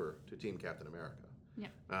switched over to Team Captain America. Yeah.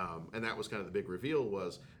 And that was kind of the big reveal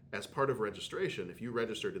was, as part of registration, if you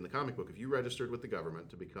registered in the comic book, if you registered with the government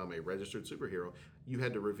to become a registered superhero, you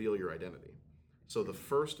had to reveal your identity. So the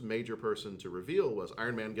first major person to reveal was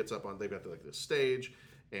Iron Man gets up on, they've got this stage,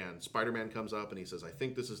 and Spider-Man comes up and he says, I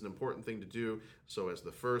think this is an important thing to do. So as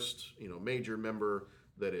the first, major member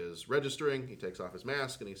that is registering, he takes off his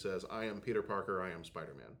mask and he says, I am Peter Parker, I am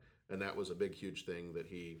Spider-Man. And that was a big, huge thing that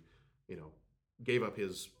he, gave up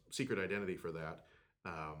his secret identity for that.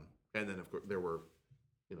 And then, of course, there were,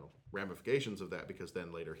 ramifications of that because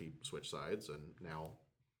then later he switched sides, and now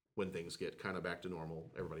when things get kind of back to normal,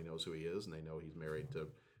 everybody knows who he is, and they know he's married to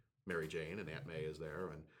Mary Jane, and Aunt May is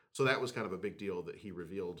there. And so that was kind of a big deal that he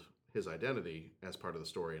revealed his identity as part of the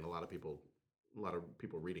story, and a lot of people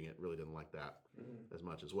reading it really didn't like that as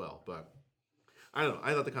much as well. But I don't know.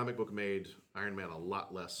 I thought the comic book made Iron Man a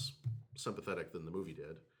lot less sympathetic than the movie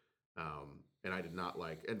did. And I did not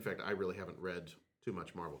like, in fact, I really haven't read too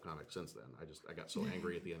much Marvel comics since then. I got so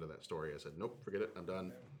angry at the end of that story. I said, nope, forget it. I'm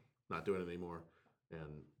done. Not doing it anymore.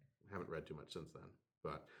 And haven't read too much since then.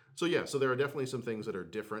 But so there are definitely some things that are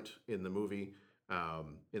different in the movie.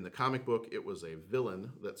 In the comic book, it was a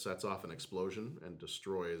villain that sets off an explosion and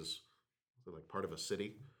destroys like part of a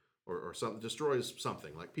city or something, destroys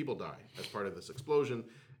something, like people die as part of this explosion.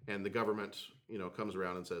 And the government, comes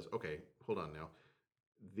around and says, okay, hold on now.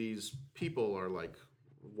 These people are like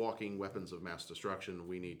walking weapons of mass destruction.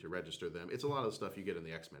 We need to register them. It's a lot of the stuff you get in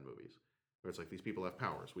the X-Men movies, where it's like, these people have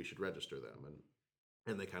powers. We should register them.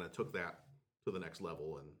 And they kind of took that to the next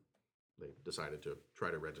level, and they decided to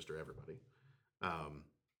try to register everybody.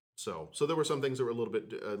 So there were some things that were a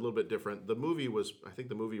little bit different. I think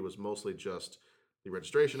the movie was mostly just the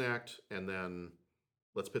Registration Act, and then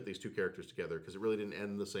let's put these two characters together, because it really didn't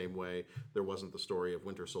end the same way. There wasn't the story of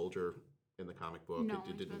Winter Soldier in the comic book. No,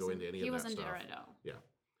 it didn't go into any of that stuff. He wasn't there at all. Yeah.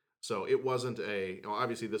 So it wasn't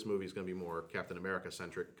obviously this movie is going to be more Captain America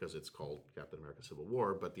centric because it's called Captain America Civil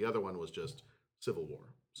War, but the other one was just Civil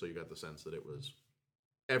War. So you got the sense that it was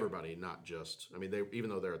everybody, not just, even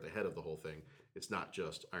though they're at the head of the whole thing, it's not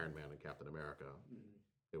just Iron Man and Captain America.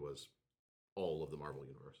 It was all of the Marvel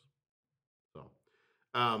universe. So,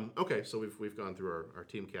 okay, so we've gone through our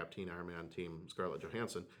Team Cap, Team Iron Man, Team Scarlett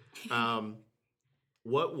Johansson.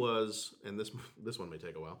 What was, and this one may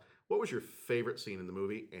take a while, what was your favorite scene in the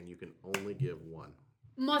movie? And you can only give one.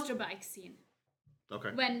 Motorbike scene.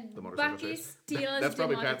 Okay. When the motorcycle Bucky chase. steals That's the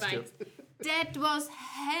probably Pat's too. motorbike. That was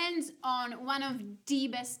hands-on, one of the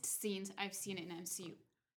best scenes I've seen in MCU.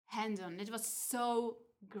 Hands-on. It was so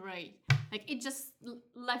great. Like, it just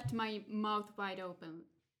left my mouth wide open.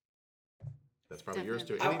 That's probably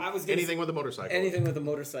Definitely. yours too. I was anything with a motorcycle. Anything with a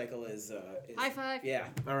motorcycle is High five. Yeah,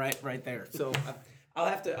 all right, right there. So I'll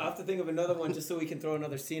have to think of another one just so we can throw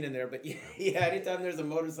another scene in there. But yeah, anytime there's a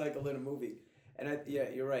motorcycle in a movie, and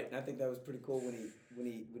you're right. And I think that was pretty cool when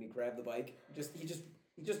he grabbed the bike. He just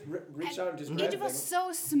reached out and just grabbed it was the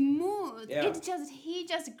so smooth. Yeah. He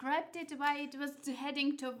just grabbed it while it was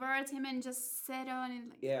heading towards him and just sat on it.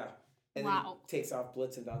 Like, Yeah. And wow. then he takes off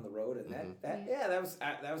blitzing down the road, and that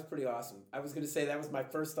was pretty awesome. I was gonna say that was my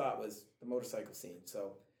first thought was the motorcycle scene.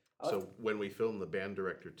 So when we film the Band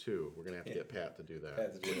Director 2, we're gonna have to get Pat to do that.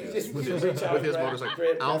 Pat to do that. Just with reach out, his grab- motorcycle.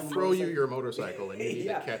 grab I'll the throw you motorcycle. your motorcycle, and you need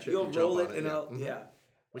to catch it You'll and roll jump it, on and yeah.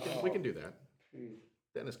 I'll Mhm. We can do that.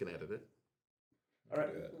 Dennis can edit it. All right.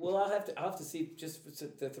 Well, I'll have to see just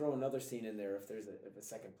to throw another scene in there if there's a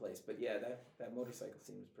second place. But yeah, that motorcycle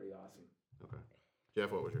scene was pretty awesome. Okay.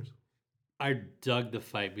 Jeff, what was yours? I dug the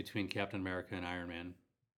fight between Captain America and Iron Man.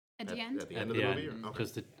 at the end. At the end of the movie? Or? Okay.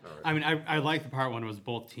 Just All right. I mean, I like the part when it was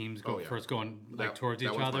both teams first going like towards each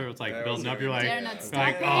was other. fun. It was like That building was up. You're like, They're not oh,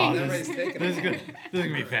 stopping. this Everybody's taking is it. good. This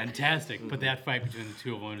is gonna be fantastic. But that fight between the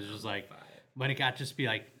two of them was just like when it got just be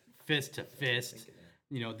like fist to fist.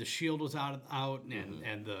 You know, the shield was out,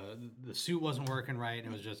 and the suit wasn't working right.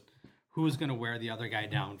 And it was just who's gonna wear the other guy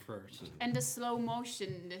down first. And the slow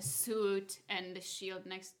motion, the suit and the shield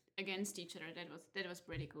next against each other. That was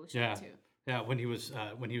pretty cool shot Yeah. too. Yeah, when he was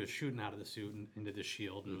shooting out of the suit and into the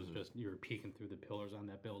shield, it was just you were peeking through the pillars on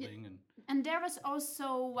that building, And there was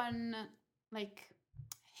also one like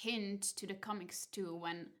hint to the comics too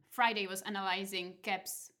when Friday was analyzing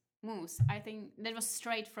Cap's moves. I think that was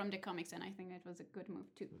straight from the comics, and I think that was a good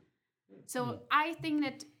move too. So I think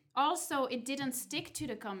that also it didn't stick to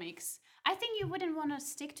the comics. I think you wouldn't want to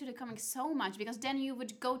stick to the comics so much because then you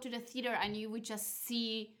would go to the theater and you would just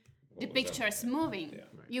see the pictures moving. Yeah.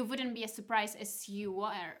 You wouldn't be as surprised as you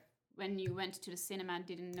were when you went to the cinema and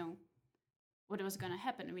didn't know what was going to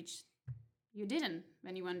happen, which you didn't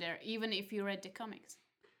when you went there, even if you read the comics.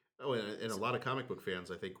 Oh, and a lot of comic book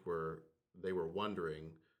fans, I think, were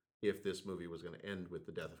wondering if this movie was going to end with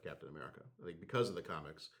the death of Captain America. I think because of the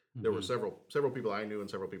comics, there were several people I knew and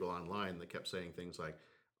several people online that kept saying things like,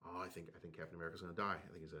 "Oh, I think Captain America's going to die. I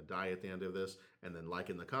think he's going to die at the end of this." And then,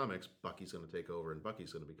 like in the comics, Bucky's going to take over, and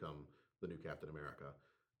Bucky's going to become the new Captain America,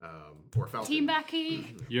 or Falcon. Team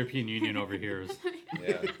Bucky. European Union over here is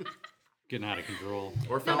Yeah. getting out of control.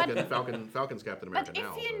 Or Falcon. Falcon's Captain America But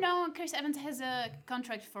now. if you know Chris Evans has a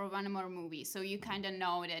contract for one more movie, so you kind of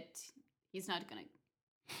know that he's not gonna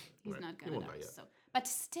He won't die die. yet. So, but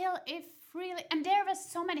still, if really, and there was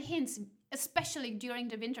so many hints, especially during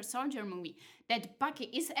the Winter Soldier movie, that Bucky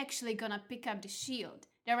is actually gonna pick up the shield.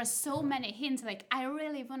 There were so many hints, like I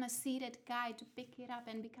really want to see that guy to pick it up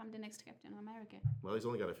and become the next Captain America. Well, he's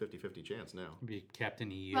only got a 50-50 chance now. Be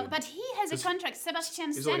Captain EU. Well, but he has a contract.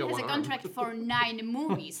 Sebastian he's only Stan got has a one arm. contract for 9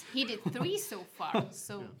 movies. He did 3 so far,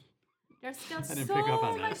 so there's still didn't so pick up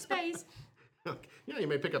on much that. space. You know, you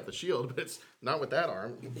may pick up the shield, but it's not with that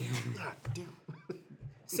arm. God damn.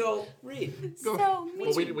 So Reed, So Well,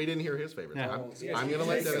 me we didn't hear his favorite. Yeah. I'm going to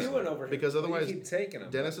let Nice Dennis, doing over here. because Well, otherwise you keep taking them.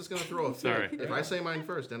 Dennis is going to throw a fit. Sorry. If I say mine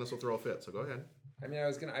first, Dennis will throw a fit. So go ahead. I mean,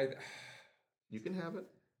 I You can have it.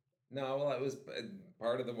 no, well, it was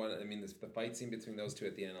part of the one. I mean, the fight scene between those two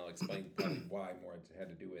at the end. I'll explain probably why more it had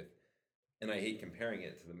to do with. And I hate comparing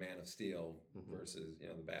it to the Man of Steel versus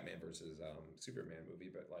the Batman versus Superman movie,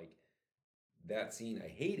 but like that scene I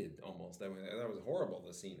hated almost. I mean, that was horrible.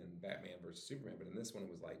 The scene in Batman versus Superman, but in this one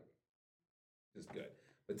it was like just good.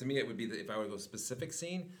 But to me, it would be if I were to go specific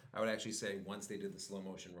scene, I would actually say once they did the slow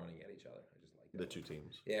motion running at each other. I just like that. The two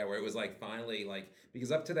teams. Yeah, where it was like finally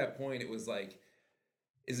because up to that point it was like,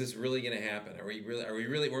 is this really gonna happen?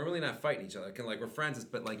 We're really not fighting each other. Kind of like we're friends,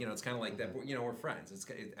 but like it's kind of like that. We're friends.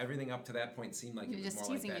 Everything up to that point seemed like You're it was just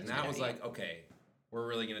more like teasing that. each Now it other, was yeah. like, okay, we're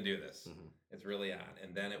really gonna do this. It's really on.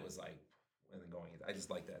 And then it was like, and then going. I just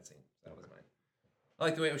like that scene. That was mine. I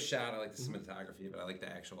like the way it was shot. I like the cinematography, but I like the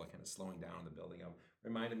actual kind of slowing down the building up.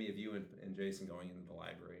 Reminded me of you and Jason going into the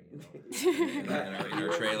library. In our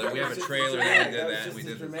trailer, we have a trailer that we did that. We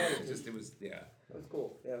did dramatic. it was that was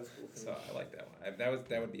cool. Yeah, that was cool. So I like that one.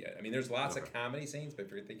 That would be it. I mean, there's lots of comedy scenes, but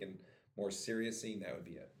if you're thinking more serious scene, that would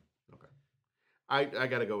be it. Okay. I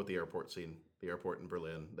got to go with the airport scene. The airport in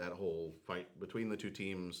Berlin. That whole fight between the two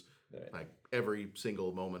teams. Right. Like every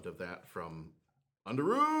single moment of that, from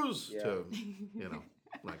Underoos to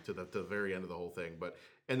like to the very end of the whole thing.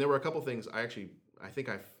 And there were a couple things I think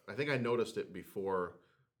I noticed it before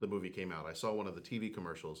the movie came out. I saw one of the TV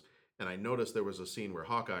commercials, and I noticed there was a scene where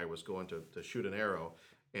Hawkeye was going to shoot an arrow,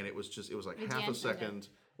 and it was like With the half a end of second.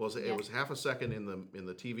 It was half a second in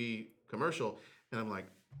the TV commercial, and I'm like,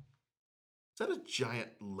 is that a giant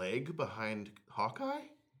leg behind Hawkeye?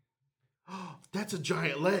 Oh, that's a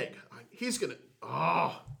giant leg. He's gonna.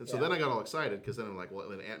 And so then I got all excited because then I'm like, well,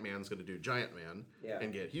 then Ant-Man's going to do Giant Man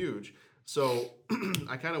and get huge. So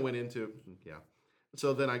I kind of went into,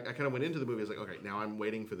 So then I kind of went into the movie. I was like, okay, now I'm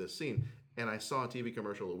waiting for this scene. And I saw a TV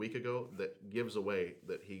commercial a week ago that gives away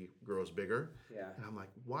that he grows bigger. Yeah. And I'm like,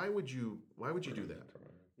 why would you do that?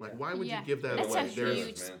 Like, why would you give that away? That's a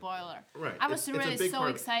huge spoiler. Right. I was really so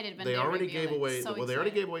excited when they already gave away. So they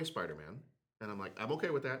already gave away Spider-Man, and I'm like, I'm okay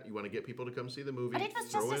with that. You want to get people to come see the movie? But it was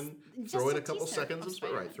throw in a couple seconds of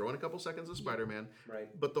Spider-Man. Right. Throw in a couple seconds of Spider-Man. Right.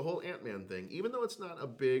 But the whole Ant-Man thing, even though it's not a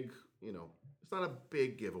big, it's not a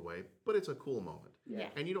big giveaway, but it's a cool moment. Yeah.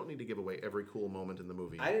 And you don't need to give away every cool moment in the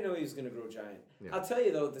movie. I didn't know he was going to grow giant. Yeah. I'll tell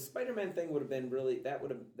you though, the Spider-Man thing would have been really that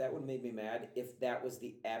would have made me mad if that was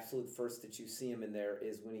the absolute first that you see him in there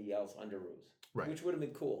is when he yells Underoos, right? Which would have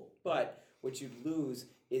been cool. But what you'd lose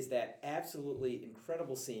is that absolutely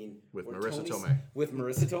incredible scene with Marissa Tomei. With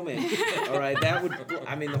Marissa Tomei. All right, that would.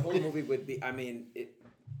 I mean, the whole movie would be. I mean,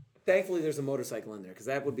 thankfully, there's a motorcycle in there because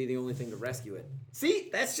that would be the only thing to rescue it. See,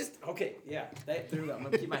 that's just okay. Yeah, there we go. I'm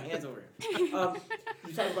gonna keep my hands over here.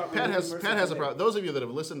 You talk about Pat has a problem. Those of you that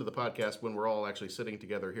have listened to the podcast when we're all actually sitting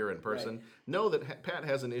together here in person know that Pat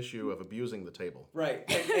has an issue of abusing the table. Right,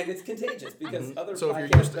 and it's contagious because other. So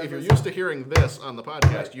if you're used to hearing this on the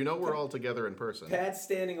podcast, we're all together in person. Pat's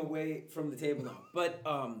standing away from the table now, but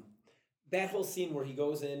that whole scene where he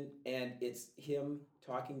goes in and it's him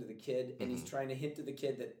talking to the kid and he's trying to hint to the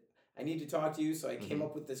kid that. I need to talk to you, so I came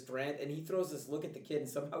up with this grant. And he throws this look at the kid, and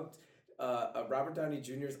somehow Robert Downey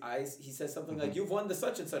Jr.'s eyes, he says something like, "You've won the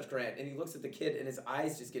such and such grant." And he looks at the kid, and his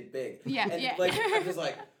eyes just get big. Like, I'm just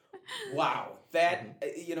like, wow. That,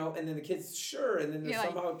 and then the kid's, sure. And then you're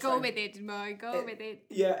somehow... Like, go with it, boy, go with it.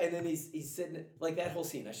 Yeah, and then he's sitting... Like, that whole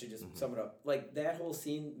scene, I should just sum it up. Like, that whole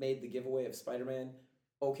scene made the giveaway of Spider-Man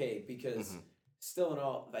okay, because still in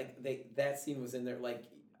all, like, that scene was in there, like...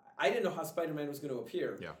 I didn't know how Spider-Man was going to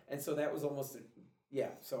appear. Yeah. And so that was almost...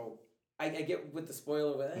 So I get with the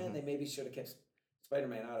spoiler, they maybe should have kept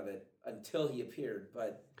Spider-Man out of it until he appeared,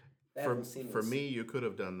 but that whole scene was... For me, you could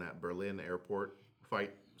have done that Berlin airport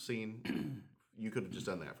fight scene. You could have just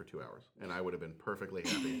done that for 2 hours, and I would have been perfectly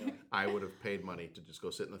happy. I would have paid money to just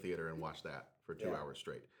go sit in the theater and watch that for 2 hours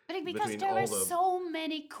straight. But because there were so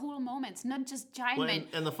many cool moments, not just Giant Man.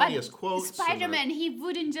 And the funniest quotes. Spider-Man, he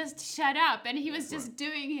wouldn't just shut up, and he was just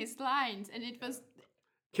doing his lines, and it was...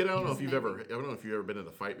 Kid, I don't know if you've ever been in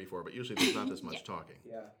a fight before, but usually there's not this much talking.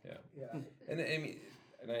 Yeah. And I mean,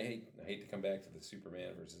 and I hate to come back to the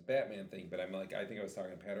Superman versus Batman thing, but I think I was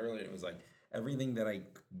talking to Pat earlier, and it was like, everything that I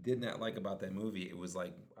did not like about that movie, it was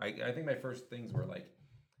like, I think my first things were like,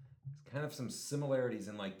 kind of some similarities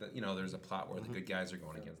in like there's a plot where the good guys are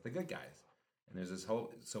going against the good guys, and there's this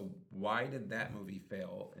whole. So why did that movie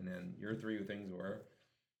fail? And then your three things were,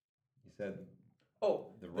 you said,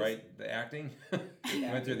 the acting. You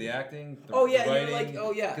went through the acting. The writing.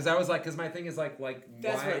 Because I was like, because my thing is like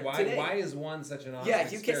why is one such an awesome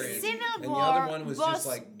experience? Civil and War the other one was just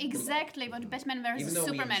like exactly what Batman versus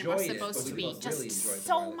Superman was supposed to be, just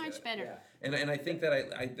so much better. And I think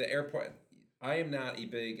that the airport. I'm not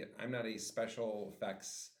a special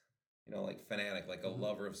effects, like fanatic, like a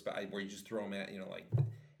lover of where you just throw them at,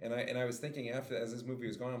 and I was thinking as this movie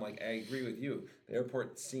was going, I'm like, I agree with you. The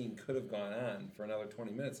airport scene could have gone on for another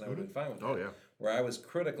 20 minutes, and I would have been fine with that. Oh yeah. Where I was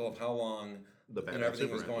critical of how long everything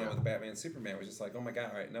was going on with the Batman Superman. It was just like, oh my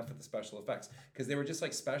god, all right, enough with the special effects, because they were just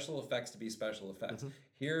like special effects to be special effects.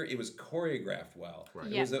 Here it was choreographed well. Right.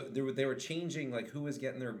 Yeah. They were changing like who was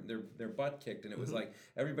getting their butt kicked, and it was like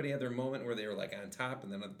everybody had their moment where they were like on top,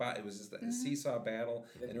 and then at the bottom it was just a seesaw battle,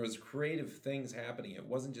 and there was creative things happening. It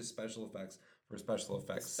wasn't just special effects for special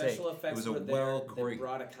effects' sake. Special effects it was were a that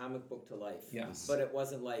brought a comic book to life. Yes. But it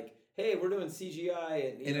wasn't like, hey, we're doing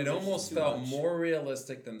CGI. And it almost felt more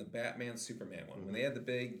realistic than the Batman Superman one. When they had the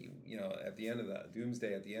big, at the end of the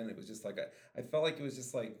Doomsday, at the end, it was just like, I felt like it was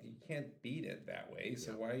just like, you can't beat it that way.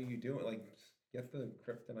 So why are you doing it? Like, get the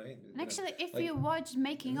kryptonite. And actually, if you watch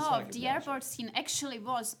making of, the airport scene actually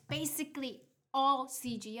was basically all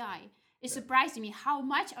CGI. It surprised me how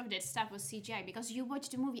much of that stuff was CGI, because you watch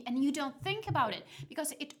the movie and you don't think about it,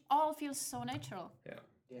 because it all feels so natural. Yeah,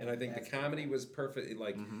 and I think the comedy was perfect.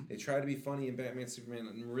 Like they tried to be funny in Batman, Superman,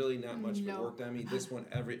 and really not much of it worked on me. This one,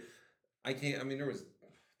 there was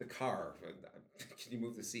the car. Can you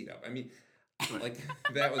move the seat up? I mean, like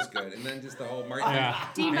that was good. And then just the whole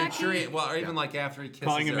Manchurian. Well, or even like after he kisses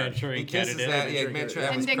calling him her, Manchurian he kisses Candidate.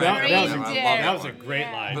 Manchurian. That was a great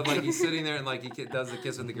line. But like he's sitting there and like he does the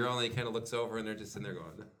kiss with the girl, and he kind of looks over, and they're just sitting there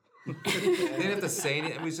going. They didn't have to say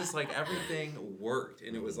anything. It was just like everything worked,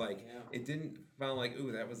 and it was like it didn't feel like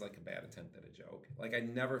ooh, that was like a bad attempt at a joke. Like I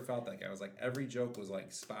never felt like I was like every joke was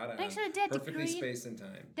like spot on, Actually, that perfectly green- spaced in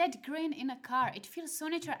time. That grin in a car, it feels so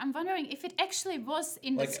natural. I'm wondering if it actually was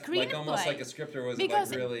in the screenplay. Like almost like a script, or was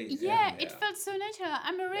because it like really? it felt so natural.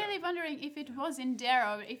 I'm really wondering if it was in there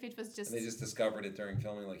or if it was just. And they just discovered it during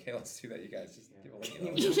filming. Like, hey, let's do that, you guys.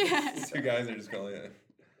 Just Yes. two guys are just going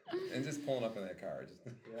and just pulling up in that car. Just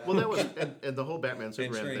Well, that was and the whole Batman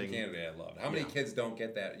Superman Manchurian thing. Candidate. I loved. How many kids don't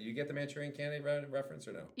get that? You get the Manchurian Candidate reference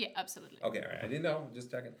or no? Yeah, absolutely. Okay, all right. I didn't know.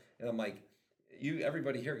 Just checking. And I'm like,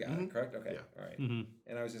 everybody here got it, correct? Okay, all right. And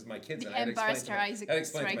I was just my kids. The And I had Empire explained to my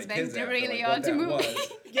Strikes Back, kids the after, really like, what old that movie.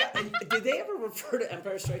 was. Yeah, and did they ever refer to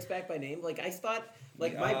Empire Strikes Back by name? Like I thought,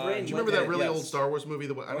 like my brain. Do you remember that really yes. old Star Wars movie? I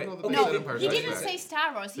don't know that they No, said Empire he Strikes didn't Back. say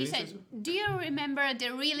Star Wars. He Did he say said, so? "Do you remember the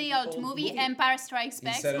really old movie Empire Strikes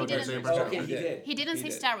Back?" said He Empire didn't. Strikes Back. Oh, okay, he did. He didn't He say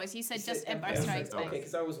did. Star Wars. He said just Empire Strikes Back. Okay,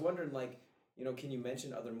 because I was wondering, like, can you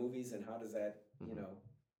mention other movies and how does that,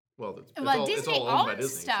 Well, it's Well, all, Disney it's all owned by owns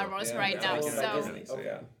Disney. Star so- Wars Yeah, right yeah, now, it's owned owned by by so Disney. so, Okay.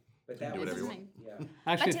 yeah. But that do was whatever you Disney. yeah.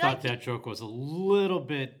 I actually But thought like- that joke was a little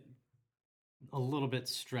bit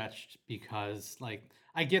stretched because, like,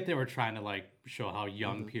 I get they were trying to like show how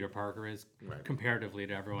young Peter Parker is Right. comparatively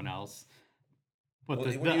to everyone else. But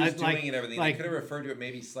Well, the, when he was I- doing like, it and everything, like, they could have referred to it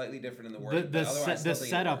maybe slightly different in the the word. the, but otherwise, I the still think it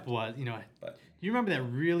setup worked. was, But you remember that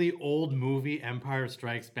really old movie Empire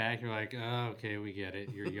Strikes Back? You're like, oh, okay, we get it.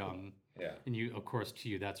 You're young, yeah, and you, of course, to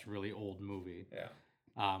you, that's a really old movie. yeah.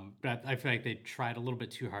 But I feel like they tried a little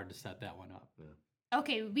bit too hard to set that one up.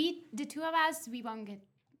 Okay, the two of us, we won't get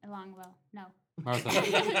along well. No.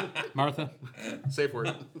 Martha, Safe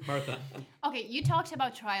word. Martha. Okay, you talked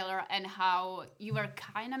about trailer and how you were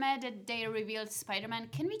kind of mad that they revealed Spider-Man.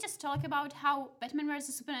 Can we just talk about how Batman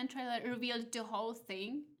vs Superman trailer revealed the whole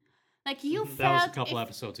thing? Like you felt That was a couple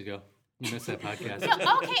episodes ago. You missed that podcast.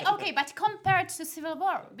 No, okay, but compared to Civil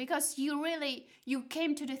War, because you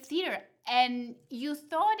came to the theater and you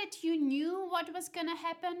thought that you knew what was gonna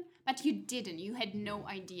happen, but you didn't. You had no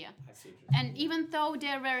idea. And even though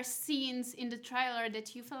there were scenes in the trailer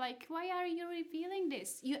that you feel like, why are you revealing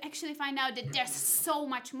this? You actually find out that there's so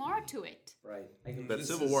much more to it. Right. I can, That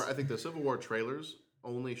Civil War, I think the Civil War trailers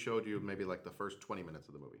only showed you maybe like the first 20 minutes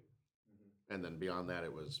of the movie. And then beyond that,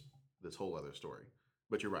 it was this whole other story.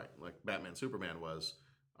 But you're right. Like Batman Superman was,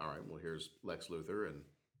 all right, well, here's Lex Luthor and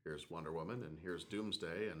here's Wonder Woman and here's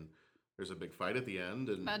Doomsday and there's a big fight at the end.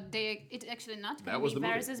 And But it's actually not That going was to the be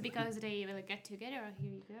movie. versus because they will get together.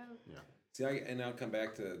 Here you go. yeah. See, and I'll come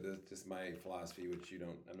back to just my philosophy, which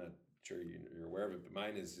I'm not sure you're aware of it, but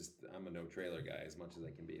mine is just I'm a no trailer guy as much as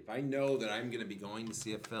I can be. If I know that I'm going to be going to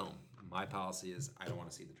see a film, my policy is I don't want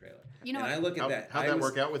to see the trailer. You know and what? I look at How'd that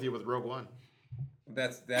work out with you with Rogue One?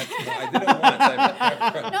 That's well, I did it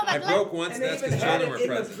once. I broke once. and they That's even because had children it were in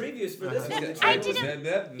present. the previews for this one. I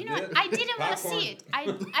didn't. You know what? I didn't want to see it. I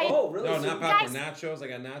Oh, really? No, So not you popcorn. guys- Nachos. I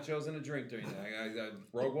got nachos and a drink during that. I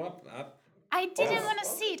Rogue One. I didn't want to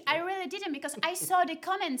see it. I really didn't because I saw the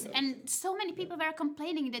comments and so many people were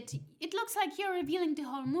complaining that it looks like you're revealing the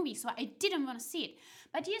whole movie. So I didn't want to see it.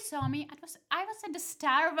 But you saw me. I was at the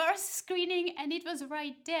Star Wars screening and it was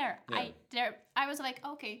right there. Yeah. I was like,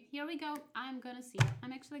 okay, here we go. I'm gonna see it.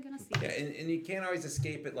 I'm actually gonna see Yeah, it. and you can't always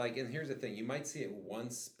escape it. Like, and here's the thing: you might see it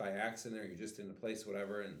once by accident, or you're just in a place,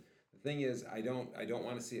 whatever. And the thing is, I don't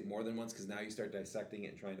want to see it more than once because now you start dissecting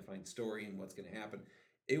it and trying to find story and what's going to happen.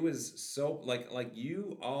 It was so like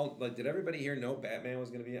you all like. Did everybody here know Batman was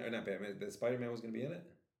going to be in, or not Batman? That Spider-Man was going to be in it.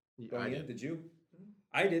 I in? did. Did you?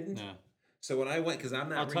 I didn't. No. So when I went, because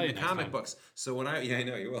I'm I'll not tell reading you the next comic time. books, so when I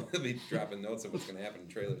know you will be dropping notes of what's going to happen in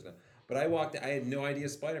trailers now. But I walked, I had no idea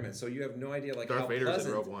Spider-Man, so you have no idea like Darth how Vader's in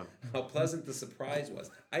pleasant, Rogue One. how pleasant the surprise was.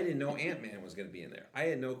 I didn't know Ant-Man was going to be in there. I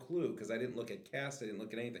had no clue because I didn't look at cast, I didn't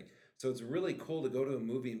look at anything. So it's really cool to go to a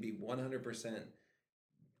movie and be 100%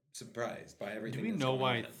 surprised by everything. Do we that's know going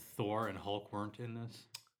why on. Thor and Hulk weren't in this?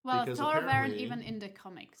 Well, Because Thor weren't apparently- even in the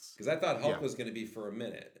comics. Because I thought Hulk Yeah. was going to be for a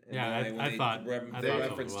minute. And Yeah, then I when thought- they I they thought so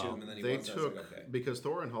referenced as to well. him, and then he They wasn't. I was took like, okay. because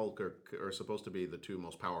Thor and Hulk are supposed to be the two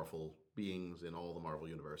most powerful beings in all the Marvel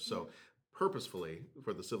universe. So purposefully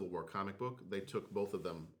for the Civil War comic book, they took both of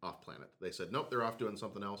them off planet. They said, nope, they're off doing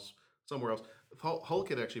something else somewhere else. Hulk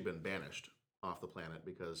had actually been banished off the planet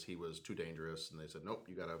because he was too dangerous, and they said, nope,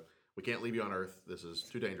 we can't leave you on Earth. This is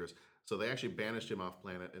too dangerous. So they actually banished him off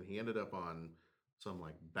planet, and he ended up on some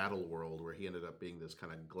like battle world where he ended up being this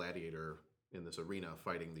kind of gladiator in this arena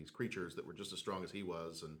fighting these creatures that were just as strong as he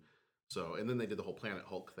was. And then they did the whole Planet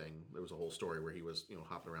Hulk thing. There was a whole story where he was,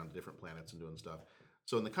 hopping around to different planets and doing stuff.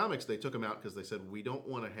 So in the comics, they took him out because they said, we don't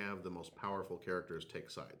want to have the most powerful characters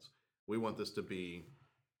take sides. We want this to be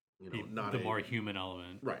not the more human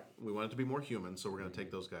element. Right. We want it to be more human, so we're going to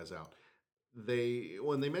take those guys out.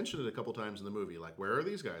 When they mentioned it a couple times in the movie, like, where are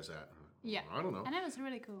these guys at? Yeah. I don't know. And that was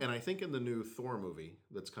really cool. And I think in the new Thor movie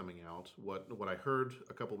that's coming out, what I heard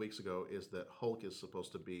a couple weeks ago is that Hulk is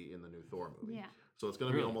supposed to be in the new Thor movie. Yeah. So it's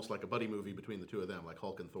going to be almost like a buddy movie between the two of them, like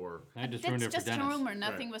Hulk and Thor. I just That's ruined it for just a Dennis. rumor.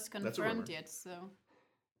 Nothing Right. was That's a rumor. confirmed yet, so.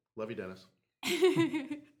 Love you, Dennis. Yeah.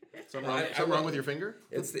 Something wrong with your finger?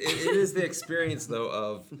 It is the experience though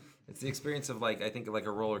of it's the experience of like I think like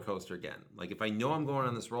a roller coaster again. Like if I know I'm going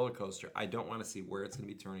on this roller coaster, I don't want to see where it's going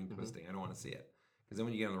to be turning, twisting. I don't want to see it because then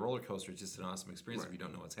when you get on the roller coaster, it's just an awesome experience if you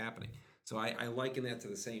don't know what's happening. So I liken that to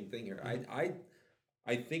the same thing here.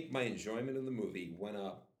 I think my enjoyment of the movie went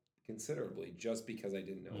up considerably just because I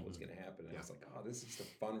didn't know what was going to happen. And I was like, oh, this is a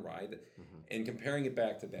fun ride. And comparing it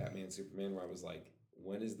back to Batman, Superman, where I was like,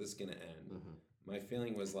 when is this going to end? My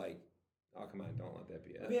feeling was like, oh, come on, don't let that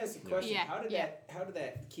be it. Let me ask you a question. Yeah. How did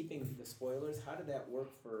that, keeping the spoilers, how did that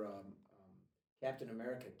work for Captain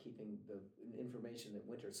America, keeping the information that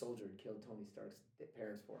Winter Soldier had killed Tony Stark's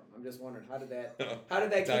parents for him? I'm just wondering, how did that keep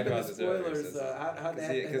in the spoilers?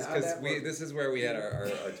 This is where we had our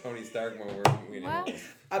Tony Stark moment where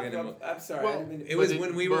I'm sorry. Well, it was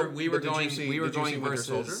when we were going Winter versus.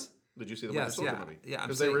 Soldier? Did you see the Winter Soldier movie? Yeah,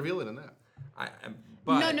 because they reveal it in that.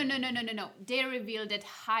 No. They revealed that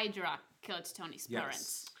Hydra killed Tony's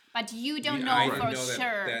parents. But you don't know for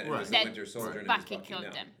sure that it was the Winter Soldier and it was Bucky killed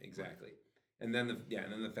them. Exactly. And then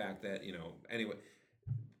the fact that, anyway,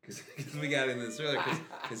 because we got into this earlier,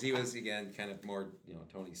 because he was, again, kind of more,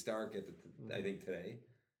 Tony Stark I think today.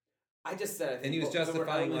 I just said, and he was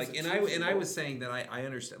justifying, like, and I was saying that I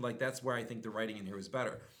understand, like, that's where I think the writing in here was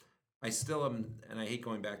better. I still am, and I hate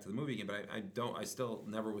going back to the movie again, but I still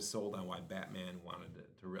never was sold on why Batman wanted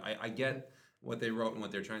it to. I get what they wrote and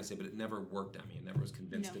what they're trying to say, but it never worked on me. I never was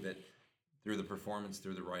convinced of it through the performance,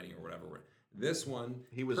 through the writing, or whatever. This one,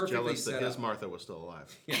 he was jealous that his Martha was still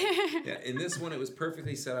alive. Yeah. In this one, it was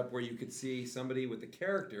perfectly set up where you could see somebody with the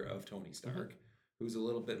character of Tony Stark, who's a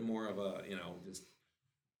little bit more of a, just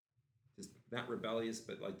not rebellious,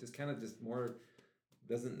 but like just kind of just more.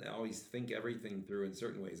 Doesn't always think everything through in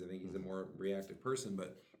certain ways. I think he's a more reactive person.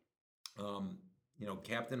 But,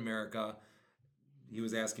 Captain America, he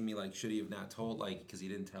was asking me, like, should he have not told, like, because he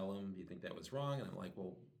didn't tell him, do you think that was wrong? And I'm like,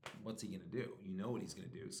 well, what's he going to do? You know what he's going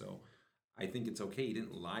to do. So I think it's okay. He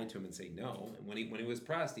didn't lie to him and say no. And when he was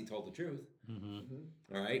pressed, he told the truth.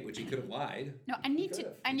 All right, which he could have lied. No, I need to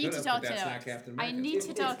talk about it. I need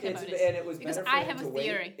to talk about it. And it was because better I have a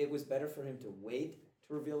theory. It was better for him to wait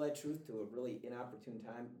to reveal that truth to a really inopportune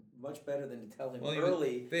time, much better than to tell him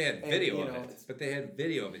early. They had video of it, but they had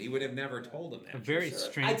video of it. He would have never told them that. Very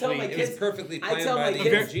strangely, it was perfectly planned by the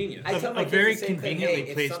evil genius. A very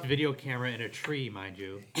conveniently placed video camera in a tree, mind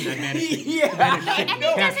you. That managed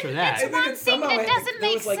to capture that. That's one thing that doesn't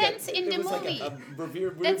make sense in the movie.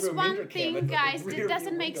 That's one thing, guys, that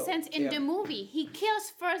doesn't make sense in the movie. He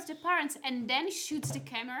kills first the parents and then shoots the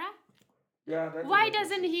camera. Why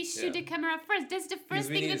doesn't he shoot the camera first? That's the first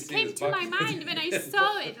thing that came to my mind when I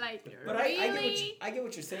saw it. Like, but really? I get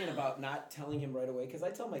what you're saying about not telling him right away, because I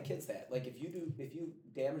tell my kids that. Like, if you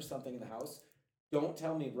damage something in the house, don't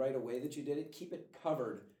tell me right away that you did it. Keep it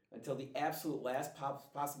covered until the absolute last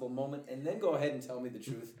possible moment, and then go ahead and tell me the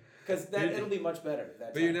truth. Because it'll be much better.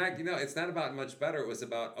 But you're not, it's not about much better. It was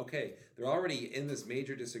about, okay, they're already in this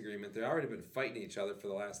major disagreement. They've already been fighting each other for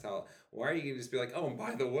the last how. Why are you going to just be like, oh, and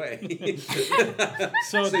by the way?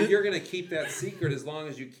 so you're going to keep that secret as long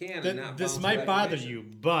as you can. And not this might bother you,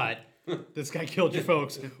 but this guy killed your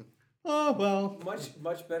folks. Oh, well.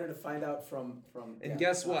 Much better to find out from and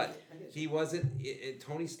guess what? He wasn't.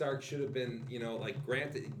 Tony Stark should have been,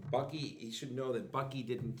 granted, Bucky, he should know that Bucky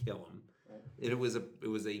didn't kill him. It was a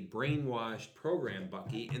brainwashed program,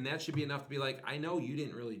 Bucky, and that should be enough to be like, I know you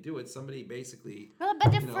didn't really do it. Somebody basically. Well,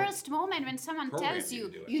 but the first moment when someone tells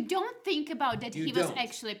you, you don't think about that he was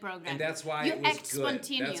actually programmed. And that's why you it was act good.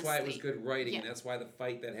 Spontaneously. That's why it was good writing, and that's why the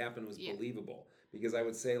fight that happened was believable. Because I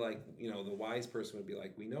would say, like, the wise person would be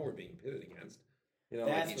like, we know we're being pitted against.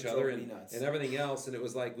 Like each other and everything else, and it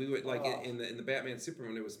was like we would like in the Batman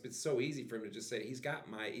Superman. It's so easy for him to just say he's got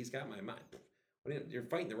my mind. You're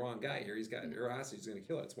fighting the wrong guy here. He's got your hostage. He's going to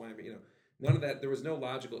kill it. That's why none of that. There was no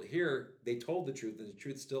logical here. They told the truth, and the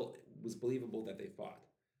truth still was believable that they fought.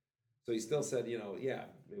 So he still said,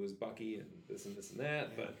 it was Bucky and this and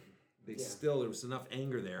that, but they still there was enough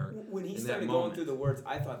anger there. When he started going through the words,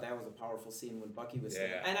 I thought that was a powerful scene when Bucky was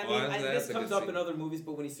saying, and this comes up in other movies,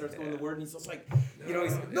 but when he starts going the word, and he's just like,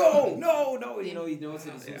 he's no, he knows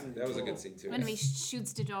that he's losing that was a good scene too. When he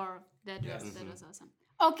shoots the door, that was awesome.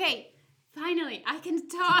 Okay. Finally, I can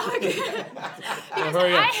talk. Because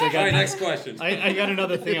hurry up. I So have- All right, next question. I got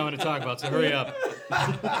another thing I want to talk about, so hurry up.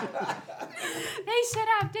 They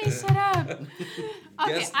shut up.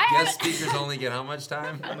 Okay, Guest I have. speakers only get how much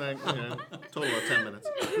time? Like, total of 10 minutes.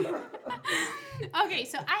 Okay,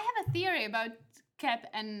 so I have a theory about Cap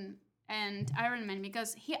and Iron Man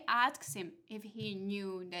because he asks him if he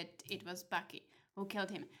knew that it was Bucky who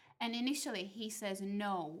killed him, and initially he says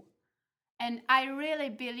no, and I really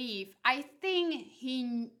believe, I think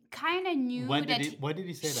he kind of knew When that. did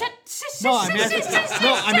he say Shut, that? shut, No, shut, I'm shut, asking. shut, shut,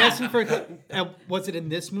 No, shut, I'm shut. asking for. Was it in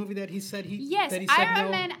this movie that he said he? Yes, that he said Iron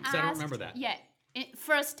no? Man 'Cause asked. I don't remember that. Yeah,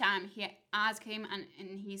 first time he asked him,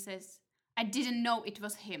 and he says, "I didn't know it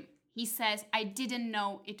was him." He says, "I didn't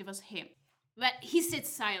know it was him." But he sits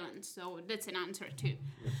silent, so that's an answer too.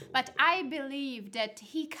 But I believe that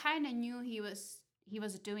he kind of knew he was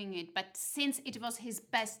doing it, but since it was his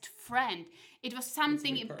best friend, it was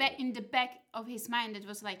something in the back of his mind that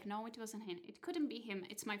was like, no, it wasn't him. It couldn't be him.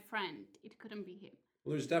 It's my friend. It couldn't be him.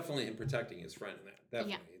 Well, there's definitely him protecting his friend in that.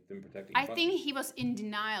 Definitely. Him protecting I Bucky. think he was in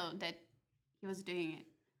denial that he was doing it.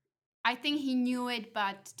 I think he knew it,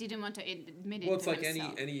 but didn't want to admit it. Well, it's to like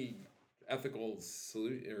himself. any ethical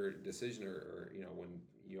solution or decision, or when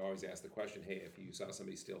you always ask the question, hey, if you saw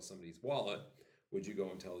somebody steal somebody's wallet, would you go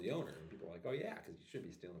and tell the owner? And people are like, oh yeah, because you shouldn't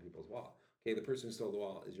be stealing people's wallet. Okay, the person who stole the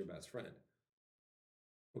wallet is your best friend.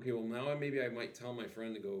 Okay, well now maybe I might tell my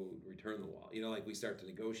friend to go return the wallet. Like we start to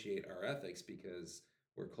negotiate our ethics because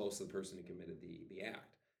we're close to the person who committed the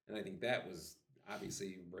act. And I think that was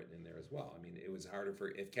obviously written in there as well. I mean, it was harder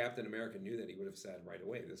if Captain America knew that, he would have said right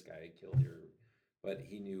away, this guy killed your, but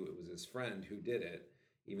he knew it was his friend who did it,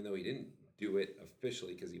 even though he didn't do it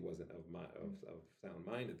officially because he wasn't of sound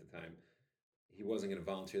mind at the time. He wasn't going to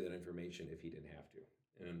volunteer that information if he didn't have to.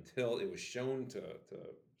 And until it was shown to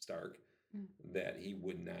Stark that he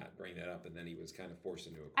would not bring that up, and then he was kind of forced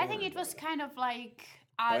into a corner. I think it was kind of like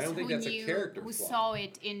I us don't think who that's a knew, character who flaw. saw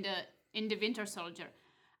it in the Winter Soldier.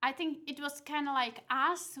 I think it was kind of like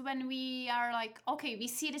us when we are like, okay, we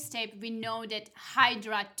see this tape, we know that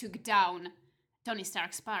Hydra took down Tony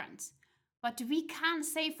Stark's parents. But we can't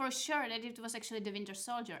say for sure that it was actually the Winter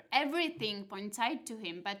Soldier. Everything points out to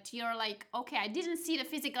him, but you're like, okay, I didn't see the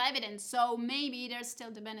physical evidence, so maybe there's still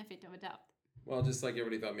the benefit of a doubt. Well, just like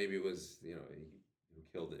everybody thought maybe it was, who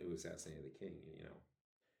killed it, who assassinated the king,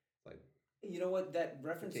 like. You know what, that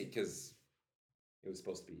reference... Because it was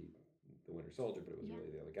supposed to be the Winter Soldier, but it was really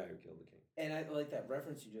the other guy who killed the king. And I like that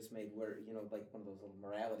reference you just made where, like one of those little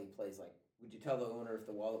morality plays, like, would you tell the owner if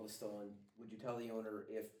the wallet was stolen? Would you tell the owner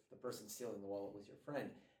if the person stealing the wallet was your friend?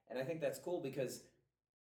 And I think that's cool because,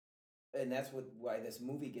 and that's why this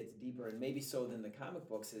movie gets deeper, and maybe so than the comic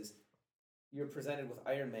books, is you're presented with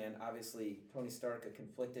Iron Man, obviously Tony Stark, a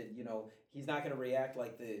conflicted, he's not going to react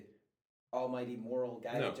like the almighty moral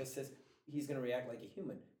guy that just says, he's going to react like a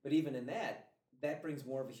human. But even in that brings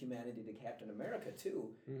more of a humanity to Captain America too,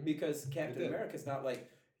 because Captain America's not like,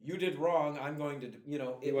 you did wrong, I'm going to,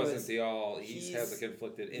 He wasn't the all. He has a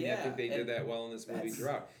conflicted, and I think they did that well in this movie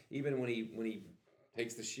throughout. Even when he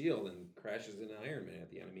takes the shield and crashes into Iron Man at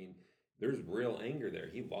the end. I mean, there's real anger there.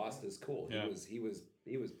 He lost his cool. Yeah. He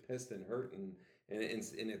was pissed and hurt,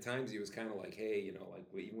 and at times he was kind of like, hey, like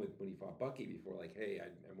even when he fought Bucky before, like, hey,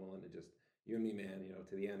 I'm willing to just, you and me, man,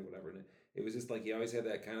 to the end, whatever. And it was just like he always had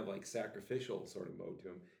that kind of like sacrificial sort of mode to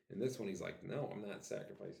him. And this one, he's like, no, I'm not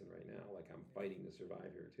sacrificing right now. Like, I'm fighting to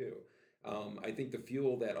survive here too. I think the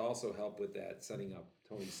fuel that also helped with that, setting up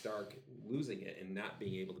Tony Stark losing it and not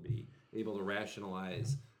being able to be able to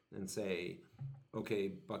rationalize and say, okay,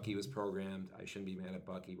 Bucky was programmed. I shouldn't be mad at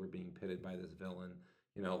Bucky. We're being pitted by this villain.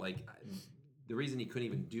 The reason he couldn't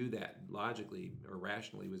even do that logically or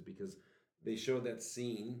rationally was because they showed that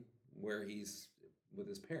scene where he's with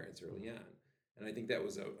his parents early on. And I think that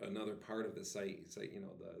was another part of the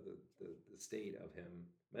the state of him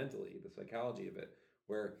mentally, the psychology of it,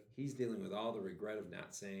 where he's dealing with all the regret of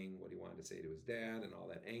not saying what he wanted to say to his dad and all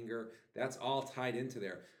that anger. That's all tied into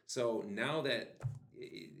there. So now that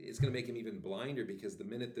it's going to make him even blinder, because the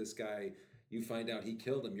minute this guy, you find out he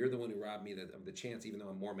killed him, you're the one who robbed me of the chance, even though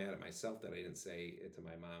I'm more mad at myself that I didn't say it to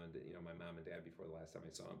my mom and dad before the last time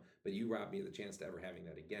I saw him. But you robbed me of the chance to ever having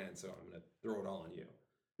that again, so I'm going to throw it all on you.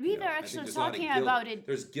 We were actually talking about it.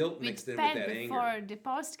 There's guilt mixed in with that anger. Before the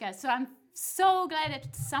podcast, so I'm so glad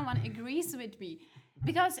that someone agrees with me,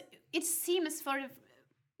 because it seems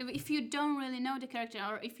if you don't really know the character,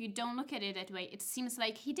 or if you don't look at it that way, it seems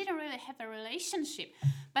like he didn't really have a relationship.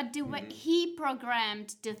 But the way he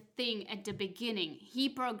programmed the thing at the beginning, he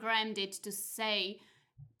programmed it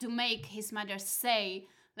to make his mother say,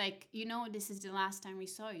 like, this is the last time we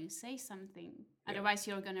saw you. Say something, otherwise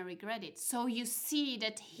you're gonna regret it. So you see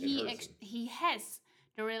that he has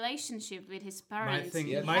the relationship with his parents.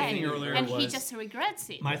 My thing earlier and was, he just regrets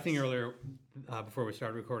it. My thing earlier, before we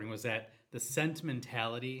started recording, was that the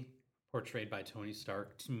sentimentality portrayed by Tony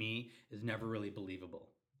Stark to me is never really believable.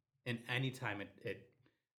 And anytime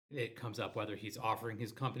it comes up, whether he's offering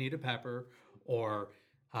his company to Pepper or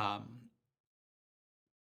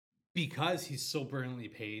because he's so brilliantly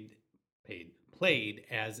played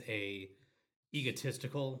as a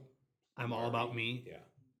egotistical, I'm all about me. Yeah.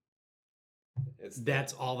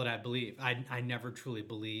 That's all that I believe. I never truly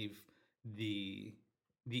believe the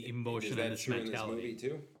emotion and this mentality. In this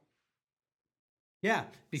movie too? Yeah,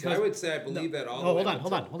 because I would say I believe that all.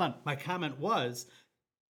 Hold on. My comment was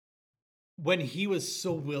when he was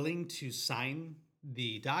so willing to sign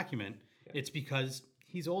the document, it's because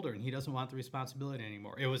he's older and he doesn't want the responsibility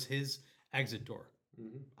anymore. It was his exit door.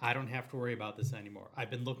 Mm-hmm. I don't have to worry about this anymore. I've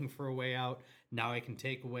been looking for a way out. Now I can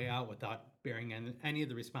take a way out without bearing any of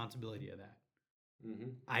the responsibility of that. Mm-hmm.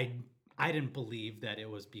 I didn't believe that it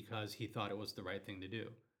was because he thought it was the right thing to do.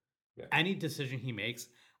 Yeah. Any decision he makes,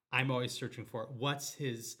 I'm always searching for what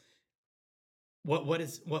is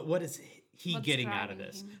he getting out of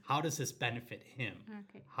this? How does this benefit him?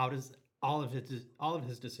 Okay. How does all of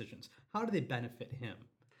his decisions, how do they benefit him?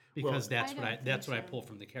 Because that's what I pull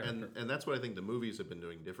from the character. And that's what I think the movies have been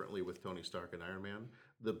doing differently with Tony Stark and Iron Man.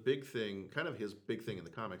 The big thing, kind of his big thing in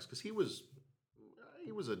the comics, because he was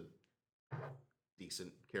a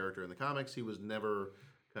decent character in the comics. He was never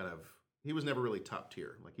really top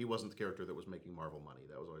tier. Like, he wasn't the character that was making Marvel money.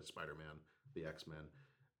 That was always Spider-Man, the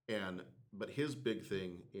X-Men. But his big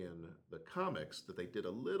thing in the comics that they did a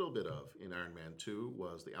little bit of in Iron Man 2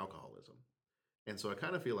 was the alcoholism. And so I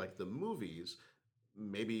kind of feel like the movies,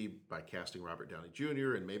 maybe by casting Robert Downey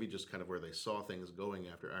Jr. and maybe just kind of where they saw things going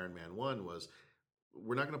after Iron Man 1 was,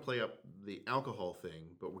 we're not going to play up the alcohol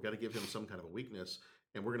thing, but we've got to give him some kind of a weakness,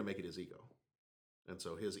 and we're going to make it his ego. And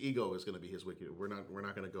so his ego is going to be his weakness. We're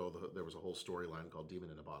not going to go. There was a whole storyline called Demon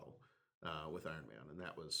in a Bottle with Iron Man, and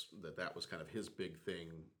that was kind of his big thing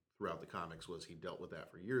throughout the comics. Was he dealt with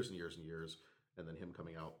that for years and years and years, and then him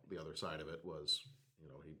coming out the other side of it was,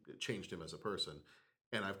 it changed him as a person.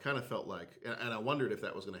 And I've kind of felt like, and I wondered if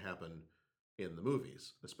that was going to happen in the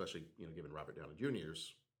movies, especially given Robert Downey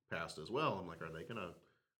Jr.'s past as well. I'm like, are they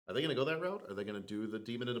gonna go that route? Are they gonna do the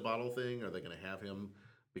Demon in a Bottle thing? Are they gonna have him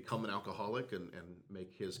become an alcoholic and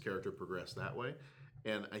make his character progress that way?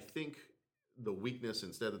 And I think the weakness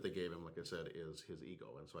instead that they gave him, like I said, is his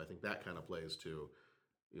ego. And so I think that kind of plays to,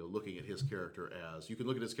 looking at his character as, you can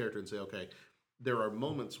look at his character and say, okay, there are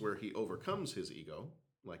moments where he overcomes his ego,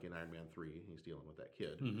 like in Iron Man 3, he's dealing with that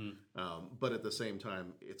kid. Mm-hmm. But at the same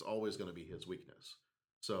time, it's always going to be his weakness.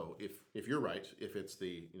 So if you're right, if it's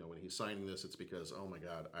the, when he's signing this, it's because, oh my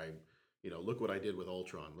God, look what I did with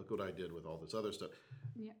Ultron. Look what I did with all this other stuff.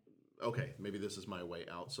 Yeah. Okay, maybe this is my way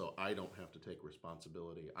out, so I don't have to take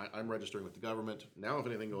responsibility. I'm registering with the government. Now if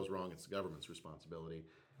anything goes wrong, it's the government's responsibility.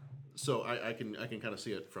 So I can kind of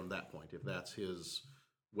see it from that point. If that's his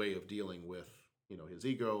way of dealing with, his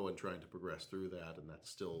ego and trying to progress through that, and that's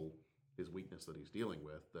still his weakness that he's dealing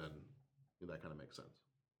with, then that kind of makes sense.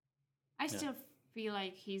 I still feel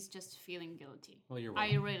like he's just feeling guilty. Well, you're wrong.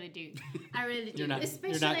 I really do. I really do. You're not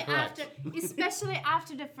especially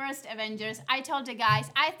after the first Avengers. I told the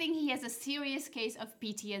guys, I think he has a serious case of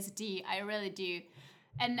PTSD. I really do.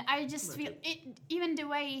 And I just feel it, even the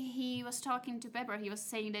way he was talking to Pepper, he was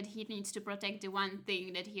saying that he needs to protect the one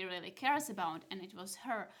thing that he really cares about, and it was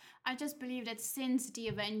her. I just believe that since the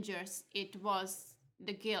Avengers, it was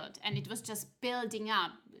the guilt, and it was just building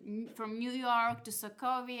up from New York to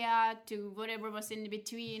Sokovia to whatever was in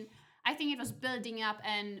between. I think it was building up,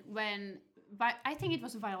 and I think it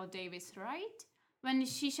was Viola Davis, right? When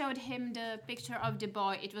she showed him the picture of the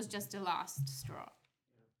boy, it was just the last straw.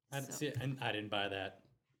 I didn't buy that.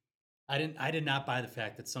 I did not buy the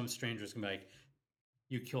fact that some stranger's gonna be like,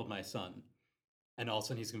 "You killed my son," and all of a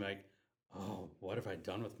sudden he's gonna be like, "Oh, what have I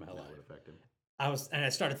done with my life?" That would affect him. I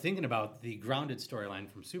started thinking about the grounded storyline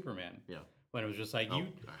from Superman. Yeah. When it was just like, I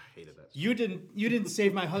hated that. You didn't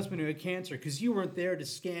save my husband who had cancer because you weren't there to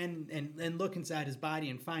scan and look inside his body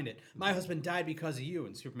and find it. My husband died because of you.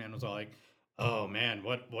 And Superman was all like, oh man,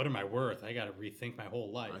 what am I worth? I got to rethink my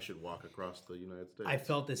whole life. I should walk across the United States. I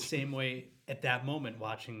felt the same way at that moment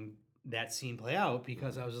watching that scene play out,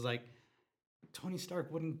 because I was just like, Tony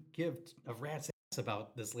Stark wouldn't give a rat's ass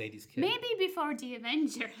about this lady's kid. Maybe before the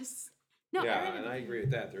Avengers. No, yeah, and I agree with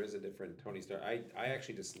that. There is a different Tony Stark. I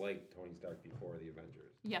actually disliked Tony Stark before the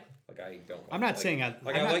Avengers. Yeah. Like I don't. I'm not saying I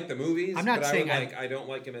like the movies. I'm not saying I don't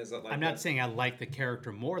like him as. I'm not saying I like the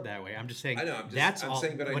character more that way. I'm just saying I know. I'm all.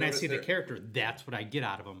 saying, but when I see the character, that's what I get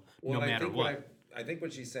out of him, no matter what. I think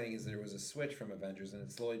what she's saying is there was a switch from Avengers, and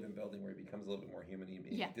it's slowly been building where he becomes a little bit more human.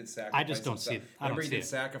 He did sacrifice. I just don't see it. Remember, he did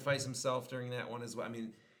sacrifice himself during that one as well. I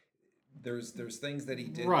mean, there's things that he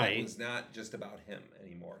did right. that was not just about him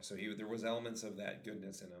anymore. So there was elements of that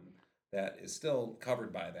goodness in him that is still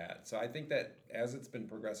covered by that. So I think that as it's been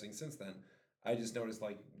progressing since then, I just noticed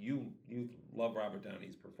like you love Robert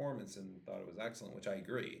Downey's performance and thought it was excellent, which I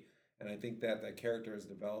agree. And I think that character has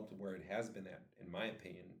developed where it has been at, in my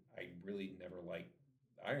opinion. I really never liked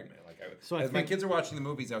Iron Man. As my kids are watching the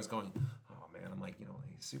movies, I was going, oh man, I'm like,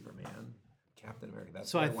 Superman, Captain America.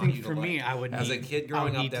 That's so what I think for me, I would as a kid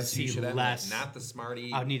growing up, that's who you should less, not the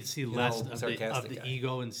smarty. I would need to see less of the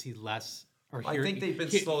ego and see less. Or I think they've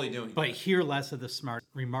been slowly doing but hear less of the smart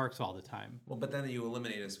remarks all the time. Well, but then you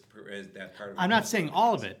eliminate as that part of it. I'm not saying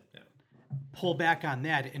all of it. Yeah. Pull back on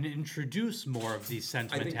that and introduce more of the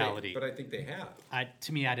sentimentality. But I think they have.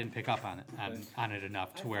 To me, I didn't pick up on it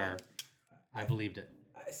enough to where I believed it.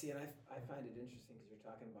 I see, and I find it interesting because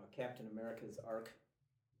you're talking about Captain America's arc,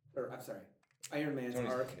 or I'm sorry, Iron Man's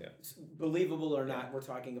arc. Yeah. Believable or not, we're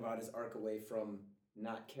talking about his arc away from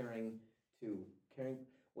not caring to caring.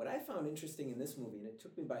 What I found interesting in this movie, and it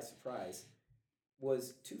took me by surprise,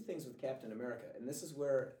 was two things with Captain America. And this is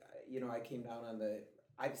where, I came down on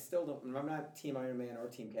I'm not Team Iron Man or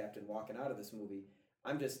Team Captain walking out of this movie.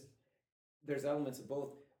 There's elements of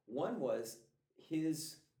both. One was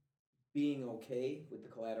his being okay with the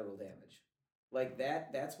collateral damage. Like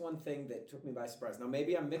that's one thing that took me by surprise. Now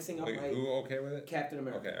maybe I'm mixing up who okay with it? Captain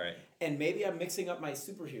America. Okay, all right. And maybe I'm mixing up my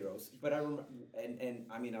superheroes, but I remember, and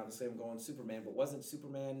I mean obviously I'm going Superman, but wasn't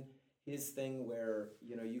Superman his thing where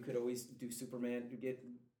you could always do Superman to get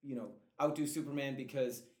outdo Superman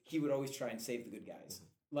because he would always try and save the good guys.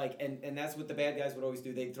 Like and that's what the bad guys would always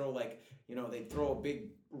do. They'd throw they'd throw a big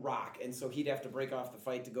rock, and so he'd have to break off the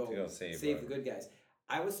fight to go save the good guys.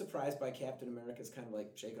 I was surprised by Captain America's kind of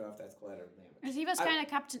like shake it off, that's collateral damage. He was kind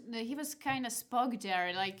of he was kind of Spock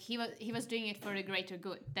there, like he was doing it for the greater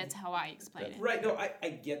good. That's how I explain it. Right? No, I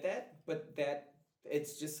get that, but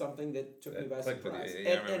it's just something that took me by surprise,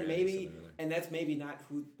 and that's maybe not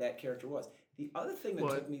who that character was. The other thing that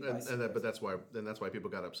took me by surprise, but that's why people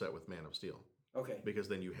got upset with Man of Steel. Okay. Because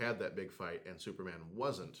then you had that big fight, and Superman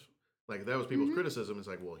wasn't. Like, that was people's criticism. It's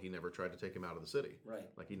like, well, he never tried to take him out of the city. Right.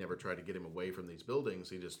 Like, he never tried to get him away from these buildings.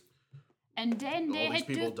 He just... And then they had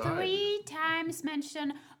to 3 times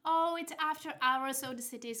mention, oh, it's after hours, so the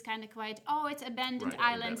city is kind of quiet. Oh, it's abandoned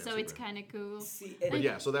island, so it's kind of cool. See, but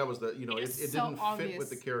yeah, so that was it didn't fit with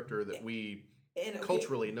the character that we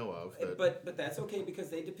culturally know of. But that's okay because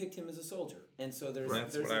they depict him as a soldier. And so there's what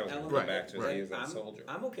an I was element going back to. He is a soldier.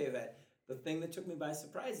 I'm okay with that. The thing that took me by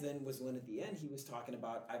surprise then was when at the end he was talking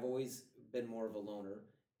about, I've always been more of a loner,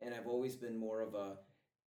 and I've always been more of a,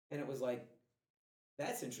 and it was like,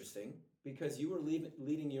 that's interesting because you were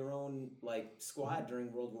leading your own squad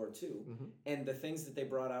during World War II, and the things that they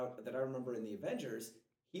brought out that I remember in the Avengers,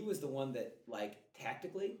 he was the one that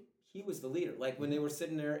tactically he was the leader. Like when they were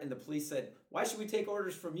sitting there and the police said, "Why should we take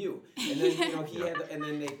orders from you?" And then and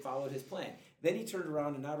then they followed his plan. Then he turned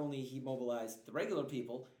around and not only he mobilized the regular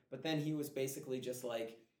people, but then he was basically just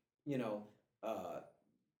like,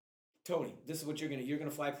 Tony, this is what you're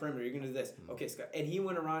gonna fly perimeter, you're gonna do this. Okay, Scott. And he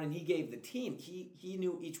went around and he gave the team, he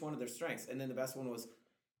knew each one of their strengths. And then the best one was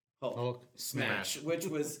Hulk smash, which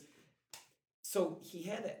was, so he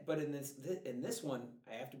had that. But in this one,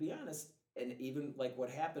 I have to be honest, and even what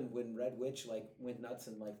happened when Red Witch went nuts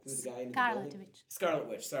and threw the guy into the building. Scarlet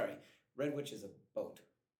Witch, sorry. Red Witch is a boat.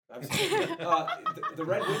 I'm sorry. The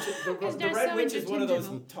Red Witch. The Red Witch is one of those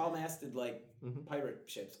tall-masted pirate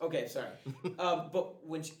ships. Okay, sorry. But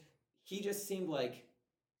when he just seemed like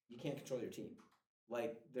you can't control your team.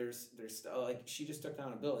 There's she just took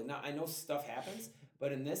down a building. Now I know stuff happens,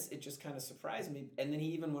 but in this it just kind of surprised me. And then he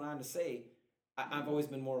even went on to say, "I've always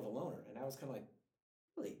been more of a loner," and I was kind of like,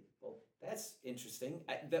 "Really? Well, that's interesting."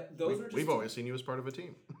 We've always seen you as part of a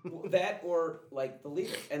team. That or the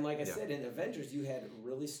leader. And I said, in Avengers, you had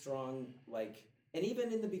really strong and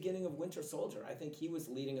even in the beginning of Winter Soldier, I think he was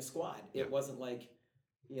leading a squad. It wasn't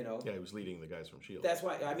Yeah, he was leading the guys from S.H.I.E.L.D. That's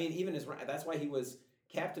why, that's why he was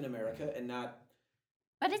Captain America and not...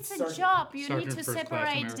 But it's a job. You need to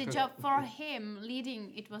separate the job for him.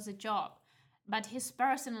 Leading, it was a job. But his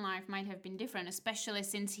personal life might have been different, especially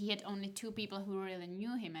since he had only 2 people who really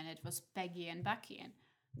knew him, and it was Peggy and Bucky. And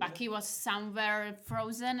Bucky was somewhere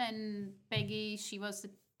frozen, and Peggy, she was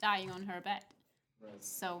dying on her bed.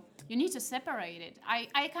 So you need to separate it.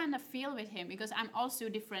 I kind of feel with him because I'm also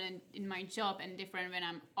different in my job and different when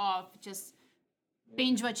I'm off, just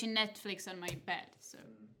binge watching Netflix on my bed. So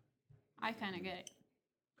I kind of get it.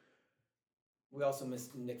 We also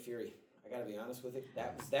missed Nick Fury. I gotta be honest with it.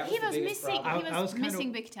 That was the He was biggest missing. problem. I was kinda-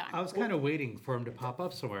 missing big time. I was kind of waiting for him to pop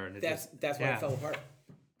up somewhere, and That's why it fell apart.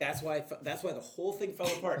 That's why the whole thing fell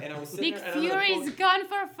apart. And I was sitting Nick there, and I'm Fury gonna is gone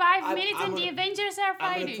for 5 I'm minutes, and the gonna- Avengers are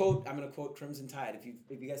fighting. I'm gonna quote Crimson Tide.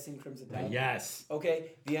 If you guys seen Crimson Tide? Yes.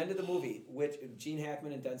 Okay, the end of the movie, which Gene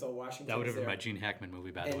Hackman and Denzel Washington. That would have was been my there, Gene Hackman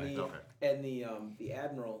movie, by the way. and the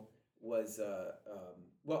admiral was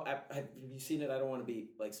well. have you seen it? I don't want to be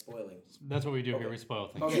like spoiling. That's what we do Okay. here. We spoil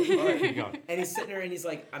things. Okay, all right. Keep going. And he's sitting there and he's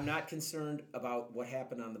like, I'm not concerned about what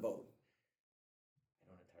happened on the boat.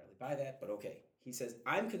 I don't entirely buy that, but okay. He says,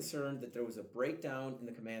 I'm concerned that there was a breakdown in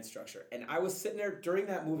the command structure. And I was sitting there during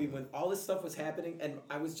that movie when all this stuff was happening, and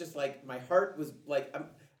I was just like, my heart was like,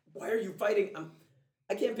 why are you fighting?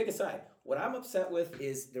 I can't pick a side. What I'm upset with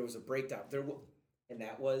is there was a breakdown. And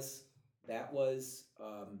that was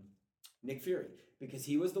Nick Fury. Because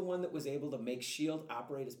he was the one that was able to make S.H.I.E.L.D.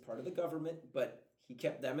 operate as part of the government, but he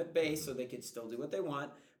kept them at bay so they could still do what they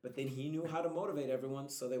want. But then he knew how to motivate everyone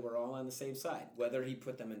so they were all on the same side. Whether he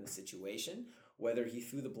put them in the situation, whether he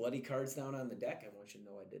threw the bloody cards down on the deck. I want you to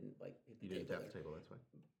know I didn't hit the You didn't table tap the there. table, that's fine.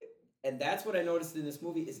 And that's what I noticed in this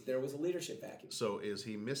movie is there was a leadership vacuum. So is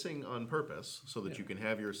he missing on purpose so that you can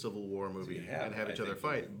have your Civil War movie and have I each other think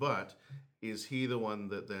fight? But is he the one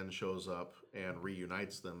that then shows up and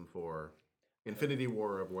reunites them for Infinity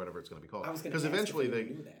War or whatever it's going to be called? I was gonna Because ask eventually if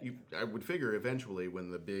you knew that. I would figure eventually when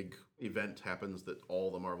the big event happens that all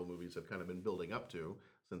the Marvel movies have kind of been building up to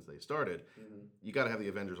since they started, you got to have the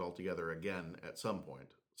Avengers all together again at some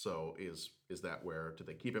point. So is that where, did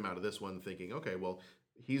they keep him out of this one thinking, okay, well,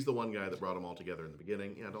 he's the one guy that brought them all together in the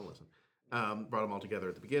beginning. Yeah, don't listen. Brought them all together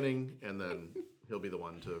at the beginning, and then he'll be the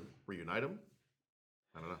one to reunite them?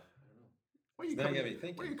 I don't know. Why are you Now covering, you got me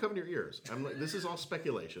thinking. why are you covering your ears? I'm like, this is all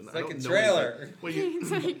speculation. It's I like don't a know trailer. anything.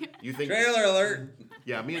 Well, you think Trailer alert.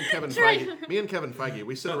 Yeah, me and Kevin Feige,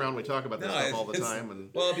 we sit around, we talk about this No, stuff all the it's- time,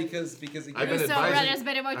 and Well, because I've been So advising. brothers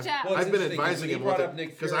better watch out. Well, it's I've been interesting 'cause advising when him he brought up Nick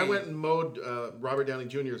because I Fury- went and mowed Robert Downey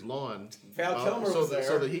Jr.'s lawn. Val Kilmer so was that, there.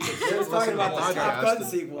 so that he could He was listen talking to the about the Top podcast Gun and-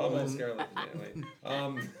 sequel. Almost Scarlet.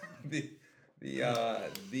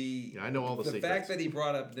 I know all the the secrets. fact that he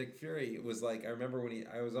brought up Nick Fury was like I remember when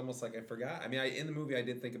I was almost like I forgot. I mean, in the movie I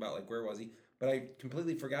did think about like where was he, but I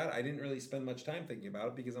completely forgot. I didn't really spend much time thinking about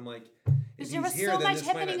it because I'm like, if there he's was here, so then much this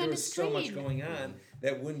might not, happening there on was the so much screen. going on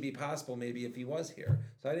that wouldn't be possible maybe if he was here.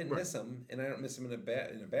 So I didn't miss him, and I don't miss him in a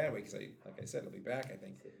bad way because like I said, he'll be back I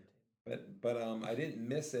think. But I didn't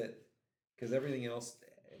miss it because everything else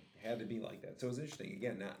had to be like that. So it was interesting.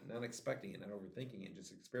 Again, not expecting it, not overthinking it,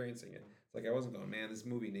 just experiencing it. It's like I wasn't going, man, this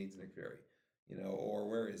movie needs Nick Fury, or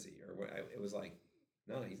where is he? Or it was like,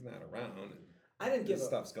 no, he's not around. And I didn't give this a-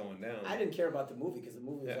 stuff's going down. I didn't care about the movie because the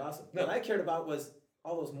movie was Yeah. awesome. No. What I cared about was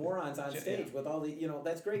all those morons on Yeah. stage with all the,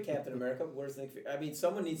 that's great, Captain America. Where's Nick Fury? I mean,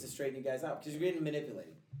 someone needs to straighten you guys out because you're getting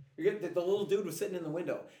manipulated. You're getting, the little dude was sitting in the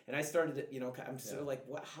window, and I started to, I'm sort of like,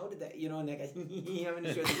 what? How did that, and that guy, I'm going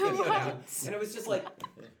to show the video now. And it was just like,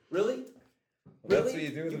 really? Well, that's Really? what you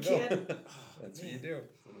do with You the villain. can't- That's what you do.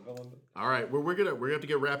 That's what the villain does. All right, we're gonna have to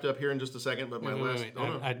get wrapped up here in just a second, but my last. Wait. Oh,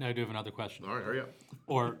 no. I do have another question. All right, hurry up.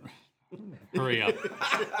 Or hurry up.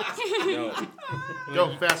 No.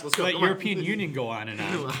 Go fast. Let's go. Let Come on. European Union go on and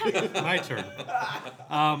on. My turn.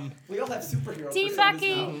 We all have superheroes. Team personas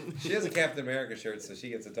Bucky. now. She has a Captain America shirt, so she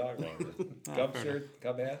gets to talk about it. Cub shirt,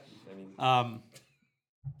 Cub hat. I mean,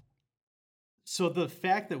 So the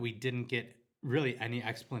fact that we didn't get really any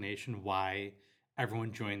explanation why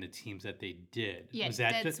everyone joined the teams that they did. Yeah, was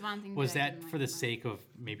that that's ju- one thing Was that I that didn't for the like. sake of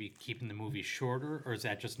maybe keeping the movie shorter, or is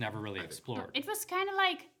that just never really explored? It was kind of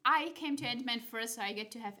like I came to Ant-Man first, so I get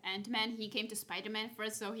to have Ant-Man. He came to Spider-Man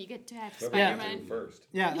first, so he get to have Cub Spider-Man. hat first.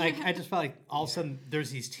 Yeah, like I just felt like all of a sudden there's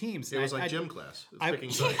these teams. It and was like I, gym class. It's I- picking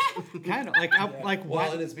sides. kind of like like Well, why?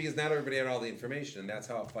 and it's because not everybody had all the information, and that's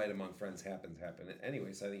how a fight among friends happen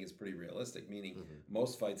anyway. So I think it's pretty realistic. Meaning,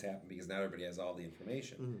 most fights happen because not everybody has all the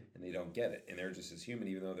information, and they don't get it, and they're just as human,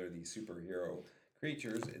 even though they're these superhero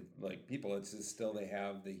creatures. Like people, it's just still they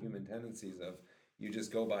have the human tendencies of. You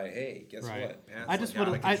just go by, hey, guess Right. what? Pat's I just like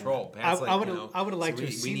out would've- of control. I Pat's like, would've- you know, I would've liked so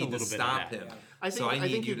to have we seen a need to little bit of stop that. him. I think, so I I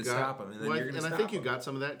need think you to got, stop him, and then well, you're going to and stop I think you him. got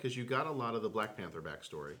some of that because you got a lot of the Black Panther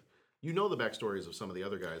backstory. You know the backstories of some of the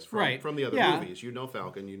other guys from, Right. from the other Yeah. movies. You know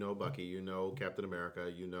Falcon, you know Bucky, you know Captain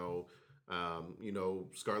America, you know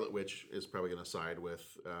Scarlet Witch is probably going to side with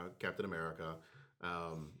Captain America,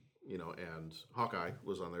 and Hawkeye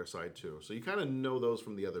was on their side too. So you kind of know those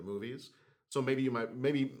from the other movies. So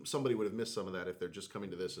maybe somebody would have missed some of that if they're just coming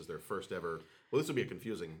to this as their first ever. Well, this would be a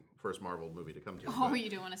confusing first Marvel movie to come to. Oh, you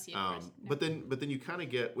don't want to see it first. No. But then you kind of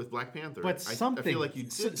get with Black Panther. But I feel like you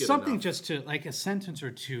did get something enough. just to like a sentence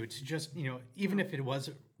or two to just even if it was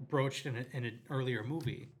broached in an earlier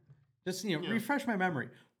movie, just refresh my memory.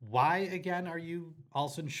 Why again are you all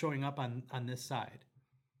of a sudden showing up on this side?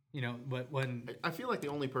 But when I feel like the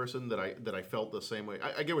only person that I felt the same way.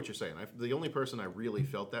 I get what you're saying. The only person I really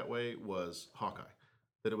felt that way was Hawkeye.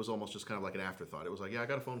 That it was almost just kind of like an afterthought. It was like, yeah, I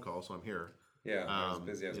got a phone call, so I'm here. Yeah, I was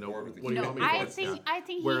busy. I was bored with the what do you want me to I focus? think Yeah. I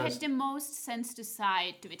think Whereas- he had the most sense to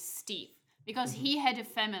side with Steve because he had a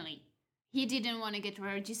family. He didn't want to get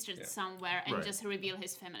registered somewhere and Right. just reveal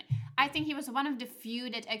his family. I think he was one of the few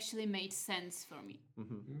that actually made sense for me.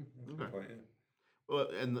 Okay. Well,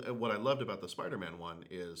 and what I loved about the Spider-Man one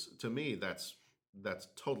is, to me, that's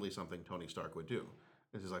totally something Tony Stark would do.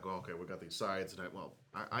 It's just like, well, okay, we've got these sides, and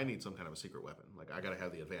I need some kind of a secret weapon. Like, I got to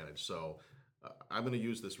have the advantage. So I'm going to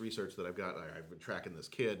use this research that I've got. I've been tracking this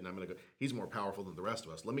kid, and I'm going to go. He's more powerful than the rest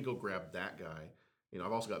of us. Let me go grab that guy.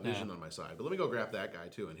 I've also got Vision on my side, but let me go grab that guy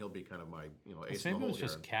too, and he'll be kind of my ace in maybe the it hole was here.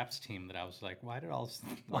 just Cap's team that I was like, why did all did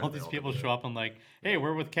they these all people come show up and like, hey,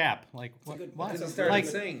 we're with Cap? Like, what? That's What? he started Like,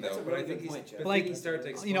 saying That's though, a but I really think good point, Jeff. he started to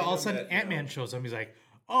explain all of a them sudden that, Ant-Man shows up. He's like,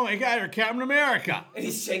 oh my God, you're Captain America. And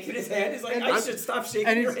he's shaking his hand. He's like, And I I'm- should stop shaking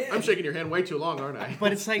and your it's- hand. I'm shaking your hand way too long, aren't I?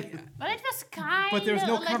 But it's like, But it was kind but there's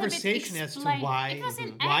no of a little bit conversation as to explained. why It was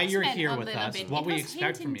in why you're Ant-Man here a with little us, bit. what It we was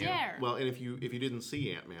expect from hinted you. there. Well, and if you didn't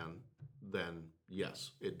see Ant-Man, then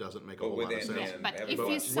yes, it doesn't make a But whole with lot of sense. Ant-Man, But if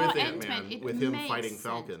everybody- you saw with Ant-Man, Ant-Man, it with him makes fighting sense.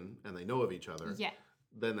 Falcon, and they know of each other, Yeah.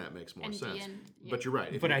 then that makes more And the sense. end, yeah. But you're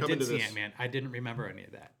right. If But you I come did into see this, Ant-Man. I didn't remember any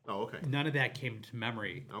of that. Oh, okay. None of that came to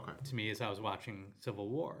memory Okay. to me as I was watching Civil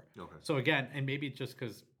War. Okay. So again, and maybe it's just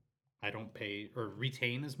because I don't pay or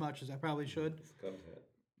retain as much as I probably should.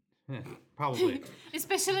 Probably.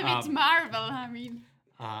 Especially with Um, Marvel, I mean.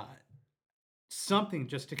 Something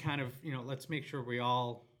just to kind of, let's make sure we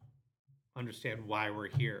all understand why we're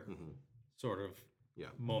here. Sort of Yeah.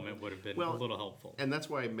 moment would have been Well, a little helpful. And that's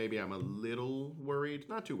why maybe I'm a little worried,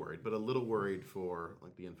 not too worried, but a little worried for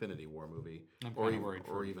like the Infinity War movie, I'm or kinda even, worried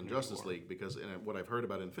for or even Infinity Justice War. League, because what I've heard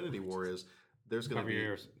about Infinity War is there's going to Cover be your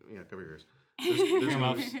ears. Yeah, cover your ears. There's gonna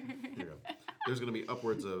Earmuffs. be, there you go. There's going to be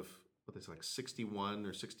upwards of what they say, like 61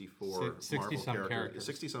 or 64 60 Marvel some characters, characters.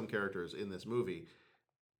 60 some characters in this movie,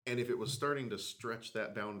 and if it was starting to stretch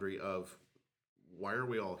that boundary of why are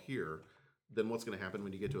we all here, then what's going to happen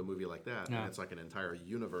when you get to a movie like that? Yeah. And it's like an entire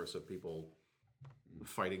universe of people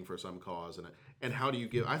fighting for some cause, and how do you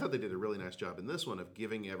give? I thought they did a really nice job in this one of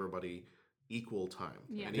giving everybody equal time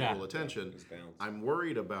Yeah. and Yeah. equal attention. It's balanced. I'm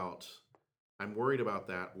worried about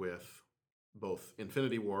that with both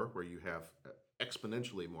Infinity War, where you have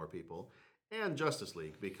exponentially more people, and Justice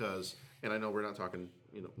League, because, and I know we're not talking,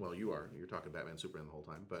 well, you're talking Batman, Superman the whole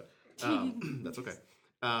time, but that's okay.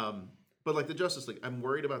 But like the Justice League, I'm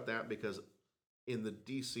worried about that because in the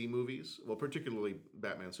DC movies, well, particularly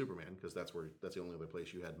Batman, Superman, because that's the only other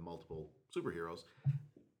place you had multiple superheroes.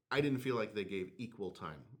 I didn't feel like they gave equal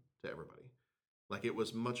time to everybody. Like it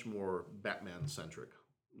was much more Batman centric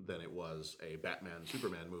than it was a Batman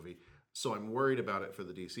Superman movie. So I'm worried about it for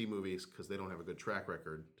the DC movies because they don't have a good track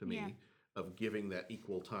record to me Yeah. of giving that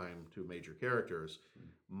equal time to major characters.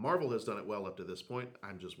 Marvel has done it well up to this point.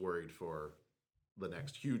 I'm just worried for the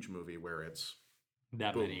next huge movie where it's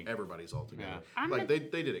That boom, many. everybody's all together. I'm Like not- they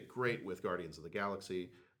did it great with Guardians of the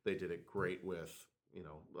Galaxy. They did it great with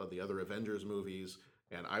the other Avengers movies,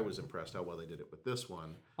 and I was impressed how well they did it with this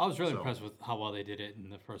one. I was really So- impressed with how well they did it in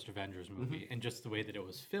the first Avengers movie, and just the way that it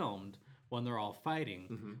was filmed when they're all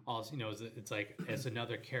fighting. All it's like as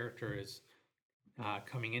another character is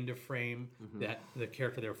coming into frame, that the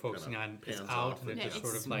character they're focusing on is pans out, off and and it's Yeah, just it's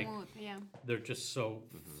sort of smooth, like yeah. they're just so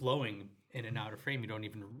flowing in and out of frame. You don't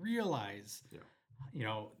even realize,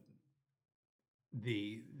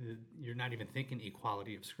 the you're not even thinking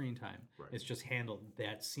equality of screen time. Right. It's just handled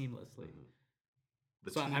that seamlessly.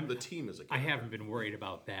 The So team, the team is a I character. haven't been worried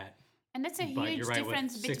about that. And that's a But huge you're right, with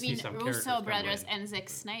difference 60 between some characters Russo come brothers in. and Zack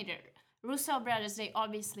Snyder. Russo brothers, they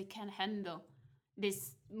obviously can handle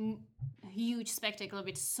this huge spectacle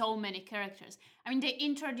with so many characters. I mean, they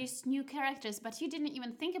introduced new characters, but you didn't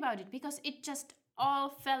even think about it because it just all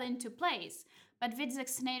fell into place. But with Zack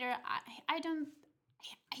Snyder, I don't.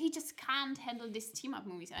 He just can't handle these team up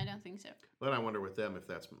movies. I don't think so. But I wonder with them if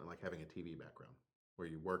that's like having a TV background where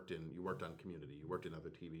you worked on Community, you worked in other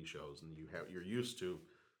TV shows, and you're used to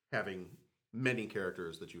having many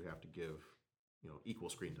characters that you have to give equal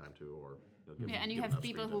screen time to, or give, Yeah, and you give have enough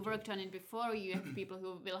people screen who time to. worked on it before. You have people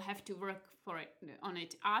who will have to work on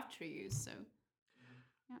it after you. So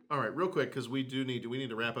All right, real quick, because we need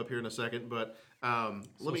to wrap up here in a second, but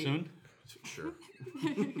let me. Soon? Sure.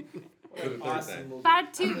 What an awesome movie.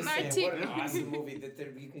 Part two, I'm just part saying, two. What an awesome movie that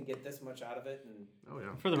you can get this much out of it. And Oh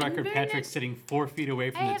yeah. For the record, very Patrick's nice. sitting 4 feet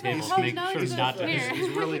away from I the have a table to whole make sure notebook not to. here. He's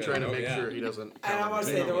really trying to Oh, make yeah. sure he doesn't. And I want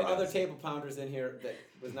to say there were Yes. other table pounders in here that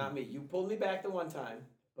was not me. You pulled me back the one time,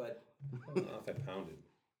 but I don't know if I pounded.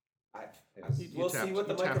 we'll see what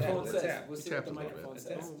the you tapped microphone a little says. bit. We'll You see what tapped the a little microphone bit.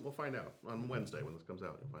 says. We'll find out on Wednesday when this comes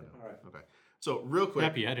out. You'll find out. All right. Okay. So real quick.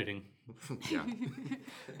 Happy editing. Yeah.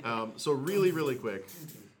 So really quick.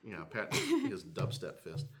 Yeah, Pat, his dubstep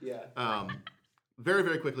fist. Yeah. Very,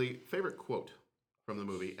 very quickly, favorite quote from the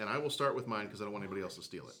movie, and I will start with mine because I don't want anybody else to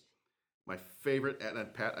steal it. My favorite,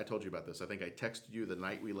 and Pat, I told you about this. I think I texted you the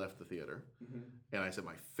night we left the theater, and I said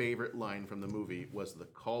my favorite line from the movie was the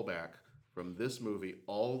callback from this movie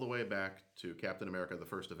all the way back to Captain America: The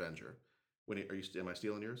First Avenger. Am I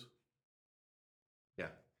stealing yours? Yeah.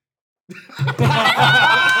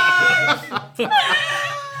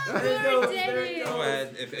 There it goes. There it Daniel. Go goes.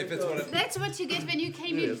 ahead. If it's one of That's what you get when you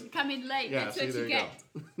come in late. Yeah, That's see, what there you you get.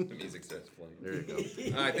 go. the music starts playing. There you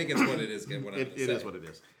go. I think it's what it is. What It is what it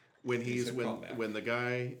is. When He said callback. when the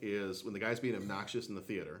guy's being obnoxious in the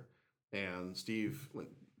theater, and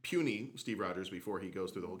puny Steve Rogers, before he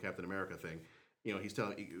goes through the whole Captain America thing, he's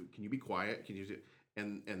telling, can you be quiet? Can you do?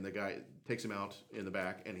 And the guy takes him out in the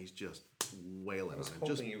back, and he's just wailing I was on him,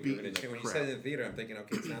 just hoping you were beating going the to. When you crap. said in the theater, I'm thinking,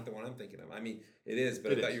 okay, it's not the one I'm thinking of. I mean, it is,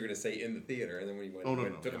 but It I thought is. you were going to say in the theater, and then when you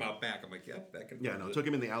went, took him out back, I'm like, yep, that can. Yeah, no, it took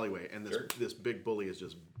him in the alleyway, and Sure. this big bully is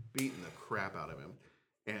just beating the crap out of him,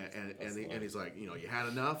 and he's like, you had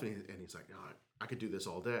enough, and he's like, no, I could do this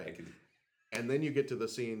all day. And then you get to the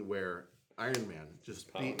scene where Iron Man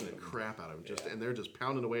just beating the crap out of him, and they're just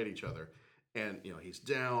pounding away at each other, and he's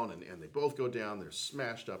down, and they both go down, they're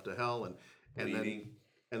smashed up to hell, and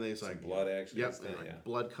then he's like, blood actually. yep, and like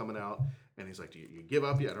blood coming out, and he's like, do you give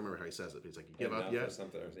up yet? I don't remember how he says it, but he's like, you give up yet? Or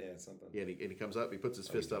something. Yeah, something. Yeah, and he comes up, he puts his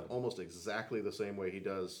fist up almost exactly the same way he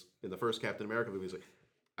does in the first Captain America movie. He's like,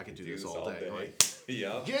 I can do this all day. I'm like,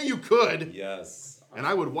 Yeah. yeah, you could. Yes. And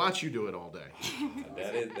I would watch you do it all day.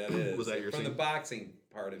 That is. Was that your from scene? the boxing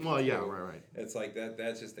part of it? Well, yeah, too. right. It's like that.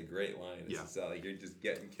 That's just a great line. It's just like you're just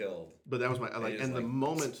getting killed. But that was my just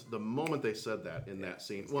the moment they said that in that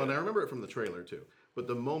scene. Well, and I remember it from the trailer too. But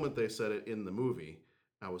the moment they said it in the movie,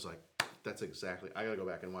 I was like, that's exactly. I got to go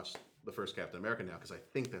back and watch the first Captain America now because I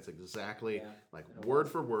think that's exactly word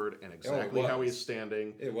for word and exactly how he's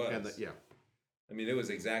standing. It was. And I mean, it was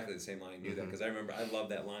exactly the same line. I knew that because I remember I love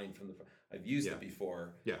that line from the. I've used it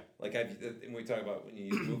before. Yeah. Like when we talk about when you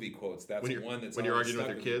use movie quotes, that's the one that's when you're always arguing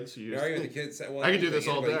with stuck your me. kids. You're arguing with the kids. Well, I can do this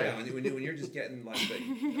all anybody, day. Yeah, when you're just getting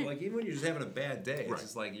like even when you're just having a bad day, it's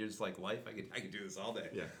just like you're just like life. I could do this all day.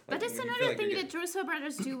 Yeah. But Like, that's when you feel another like you're thing that Russo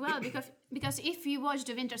brothers do well because if you watch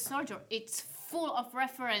The Winter Soldier, it's full of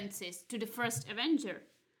references to the first Avenger.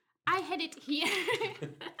 I had it here.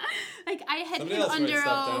 Like I had Somebody him else on the writes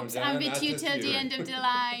stuff down, ropes. John, I'm with not you just till the you. end of the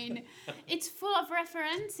line. It's full of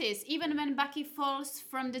references. Even when Bucky falls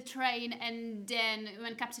from the train, and then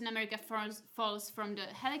when Captain America falls from the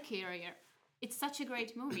helicarrier, it's such a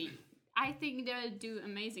great movie. I think they'll do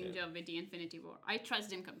amazing job with the Infinity War. I trust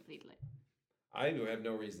them completely. I do have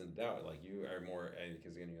no reason to doubt it. Like you are more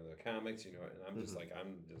because you know the comics, and I'm just like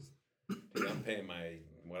I'm paying my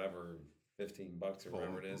whatever $15 or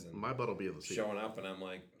whatever it is, and my butt will be in the seat. Showing up, and I'm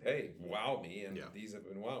like, hey, wow me, and these have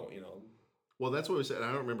been wow, Well, that's what we said. I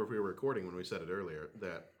don't remember if we were recording when we said it earlier.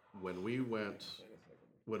 That when we went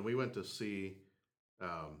to see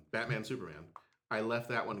Batman Superman, I left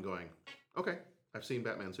that one going, okay, I've seen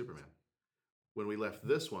Batman Superman. When we left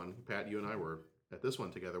this one, Pat, you and I were at this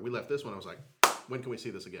one together. We left this one. I was like, when can we see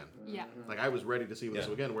this again? Yeah. Like I was ready to see this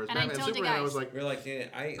again. Whereas And I Batman told the Superman, I guys. was like, we're like, yeah,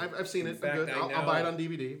 I've seen in it. fact, Good. I'll buy it on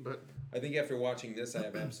DVD. But I think after watching this, I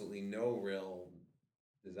have absolutely no real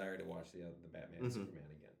desire to watch the Batman Superman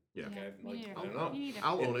again. Yeah. Okay? Me Like, neither. I don't know. Me neither.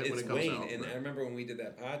 I'll own it when It's it comes Wayne, out. and but- I remember when we did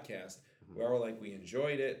that podcast, we were like, we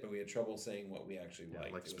enjoyed it, but we had trouble saying what we actually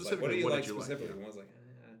liked. like It was like, what do specifically, you what like did you like? specifically? And I was like,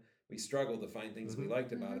 we struggled to find things we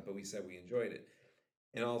liked about it, but we said we enjoyed it.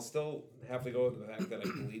 And I'll still have to go with the fact that I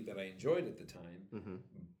believe that I enjoyed it at the time.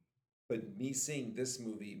 But me seeing this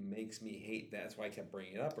movie makes me hate that. That's why I kept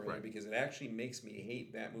bringing it up earlier, because it actually makes me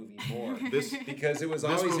hate that movie more. Because it was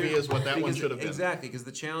this always movie is what that one should have been. Exactly, because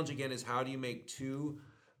the challenge again is how do you make two,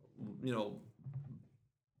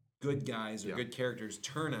 good guys or good characters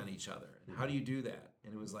turn on each other? And how do you do that?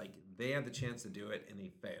 And it was like they had the chance to do it and they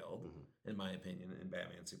failed, in my opinion, in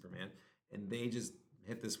Batman Superman. And they just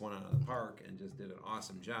hit this one out of the park and just did an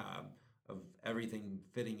awesome job of everything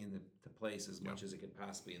fitting into place as much as it could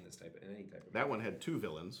possibly in any type of. That one had 2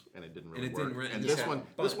 villains, and it didn't really And it work. didn't re- and just this had one,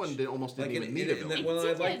 a this one bunch. did, almost didn't even need a villain. Well,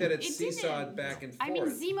 I like that it It seesawed didn't. back and I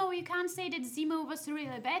forth. mean, Zemo, you can't say that Zemo was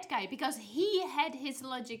really a bad guy because he had his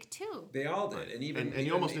logic too. They all did, and even And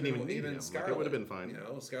you almost didn't even need him. Like, Scarlet, it would have been fine. You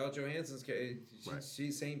know, Scarlett Johansson's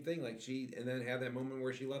she same thing. Like and then had that moment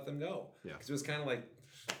where she let them go. Yeah. Because it was kind of like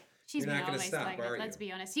She's you're not always going to stop, like are that. Let's you?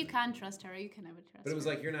 be honest. You can't trust her. You can never trust her. But it was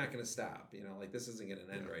like you're not going to stop. You know, like this isn't going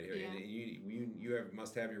to end right here. Yeah. And you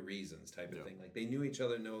must have your reasons, type of thing. Like they knew each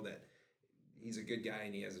other, know that he's a good guy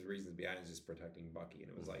and he has his reasons behind just protecting Bucky.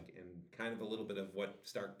 And it was like, and kind of a little bit of what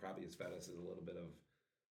Stark probably has fed us is a little bit of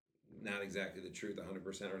not exactly the truth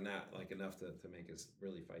 100% or not like enough to make us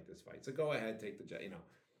really fight this fight. So go ahead, take the jet, you know.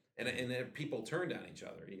 And then people turned on each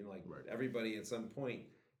other. You know, like everybody at some point,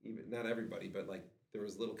 even not everybody, but like there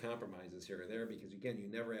was little compromises here or there because again, you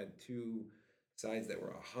never had 2 sides that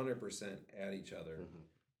were 100% at each other.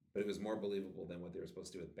 But it was more believable than what they were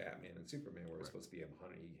supposed to do with Batman and Superman, where it's supposed to be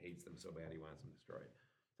he hates them so bad he wants them destroyed.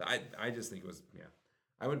 So I just think it was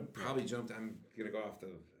I would probably jump. I'm gonna go off the.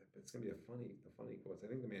 It's gonna be the funny quotes. I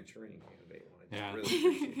think the Manchurian Candidate one. I just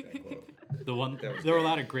really appreciate that quote. The one there were a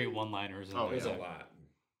lot of great one-liners. In There's there. a lot.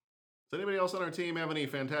 Does anybody else on our team have any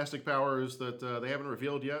fantastic powers that they haven't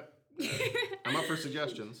revealed yet? I'm up for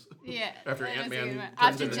suggestions. Yeah. After that was a Ant-Man good one. turns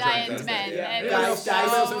After into Giant Giant Man. Man. Yeah. Yeah. It was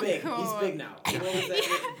Guy's so big. cool. He's big now. What was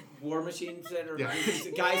that? War Machine said, or Yeah.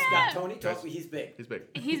 guys got Tony. He's big. He's big.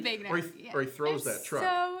 He's big now. Or he throws that truck.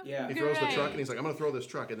 So Yeah. He throws the great. truck and he's like, I'm going to throw this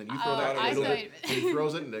truck. And then you throw Oh, that I little thought bit. it- And he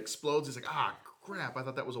throws it and it explodes. He's like, crap. I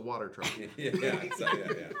thought that was a water truck. Yeah.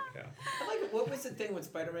 I like what was the thing when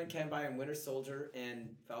Spider-Man came by and Winter Soldier and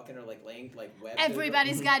Falcon are like laying like webs?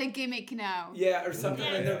 Everybody's got a gimmick now. Yeah, or something,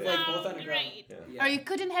 and they're like Oh, both on the ground. great. Yeah. Or you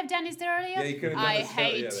couldn't have done this earlier? Yeah, you couldn't have I done this earlier.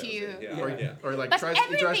 hate Yeah, that was you. it. Yeah. Or like But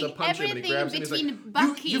he tries to punch him and he grabs him and he's like, everything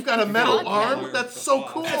between you've got a Bucky metal and arm? Falcon. That's so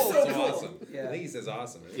cool. That's so That's cool. awesome. Yeah. I think he says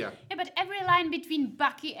awesome. Yeah. Yeah, but every line between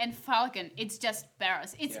Bucky and Falcon, it's just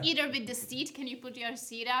barrels. It's Yeah. either with the seat, can you put your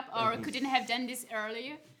seat up, or couldn't have done this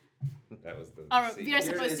earlier, That was the. or see, we are Here it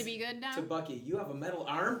supposed is. to be good now. To Bucky, you have a metal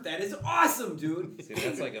arm? That is awesome, dude. See,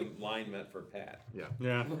 that's like a line meant for Pat. Yeah.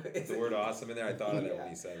 Yeah. The word awesome in there. I thought of that when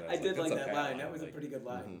he said that. I did like that's a that Pat line. That was a like, pretty good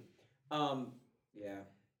line. Yeah.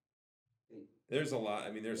 There's a lot.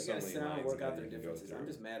 I mean, there's They so gotta many sit down lines and work in out there their you can go differences. I'm through.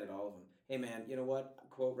 just mad at all of them. Hey man, you know what?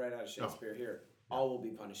 Quote right out of Shakespeare here. All will be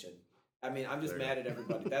punished. I mean, I'm just There you mad at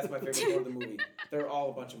everybody. That's my favorite quote of the movie. They're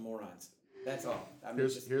all a bunch of morons. That's all. I mean,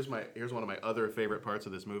 Here's one of my other favorite parts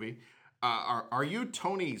of this movie. Are you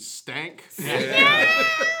Tony Stank? Yeah.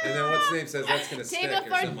 And then what's his name says that's gonna stick Table or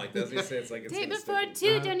for- something like that. Doesn't he say it's like it's Table gonna for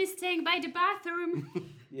stick? two, Johnny staying by the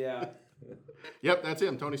bathroom. yeah. Yep, that's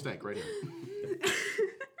him, Tony Stank, right here.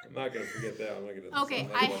 I'm not gonna forget that. I'm not gonna. Okay, I'm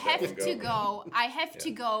not I gonna let that have one to go. I have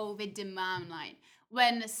to go with the mom line.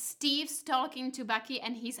 When Steve's talking to Bucky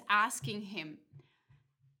and he's asking him,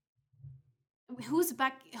 who's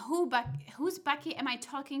Bucky am I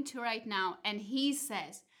talking to right now? And he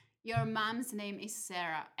says, your mom's name is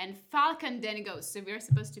Sarah. And Falcon then goes, so we're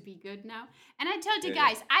supposed to be good now? And I told you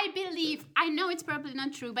guys, I know it's probably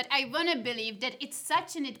not true, but I want to believe that it's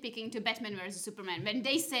such a nitpicking to Batman versus Superman when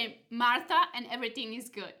they say Martha and everything is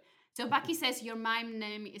good. So Bucky says, your mom's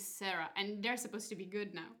name is Sarah, and they're supposed to be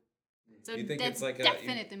good now. So You think that's it's like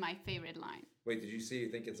definitely my favorite line. Wait, did you see? You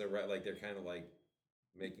think it's like they're kind of like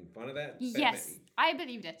making fun of that? Yes, I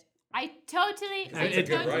believe that. I totally It's a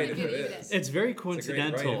good write if it believe is. that. It's very It's a great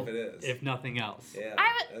write coincidental, if it is. if nothing else. Yeah,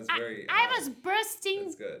 that's I very. was bursting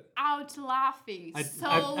That's good. out laughing I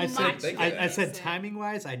much. said timing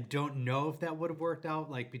wise, I don't know if that would have worked out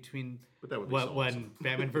like between But that would be so when awesome.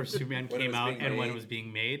 Batman vs Superman When it came was out being and when it made. was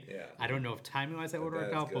being made. Yeah. I don't know if timing wise that would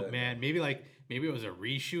work That's out, but good. man, maybe it was a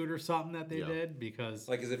reshoot or something that they did because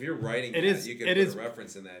Like, as if you're writing It that, is- you could it put is- a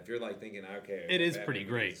reference in that. If you're like thinking, okay, It is Batman pretty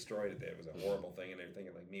great. Destroyed it. It was a horrible thing, and they're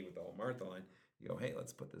thinking like me with the whole Martha line. You go, hey,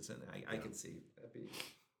 let's put this in. I can see that'd be.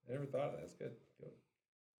 I never thought of that. That's good.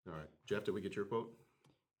 All right. Jeff, did we get your quote?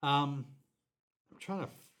 I'm trying to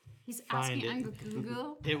He's find asking it. on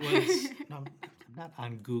Google. It was no, I'm not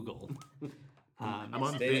on Google. I'm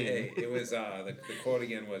on Stay, Bing. hey, it was the quote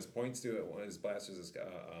again was points to it. One of his blasters is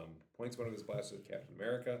points one of his blasters at Captain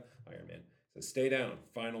America, Iron Man. Says, "Stay down.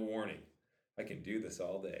 Final warning. I can do this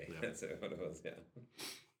all day." Yeah. That's what it was.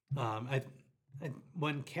 Yeah.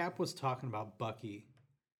 When Cap was talking about Bucky,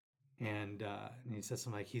 and he said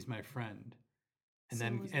something like, "He's my friend," and So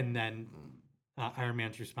then was and then Iron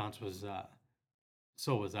Man's response was,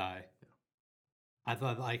 "So was I." I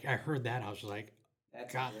thought, like, I heard that, I was just like,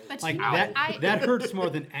 That's God, great. But like you know, that hurts more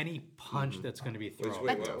than any punch that's going to be thrown.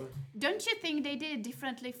 Wait, But what? don't you think they did it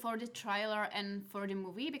differently for the trailer and for the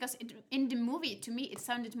movie? Because in the movie, to me, it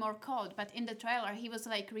sounded more cold, but in the trailer, he was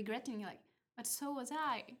like regretting, like, but so was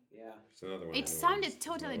I. Yeah. It's another one. It sounded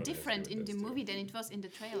totally different in the movie than it was in the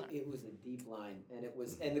trailer. It was a deep line, and it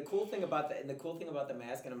was, and the cool thing about the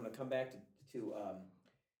mask, and I'm going to come back to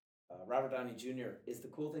Robert Downey Jr. is the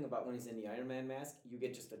cool thing about when he's in the Iron Man mask, you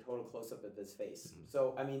get just a total close up of his face.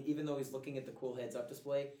 So I mean, even though he's looking at the cool heads up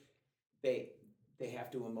display, they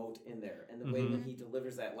have to emote in there, and the way when he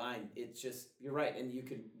delivers that line, it's just, you're right, and you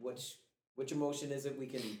can which emotion is it? We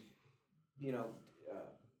can,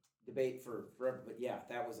 debate forever, but yeah,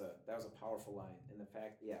 that was a powerful line, and the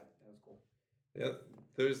fact, yeah, that was cool. Yeah,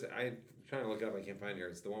 I'm trying to look it up. I can't find it here.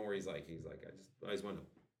 It's the one where he's like, I always want to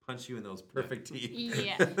punch you in those perfect teeth.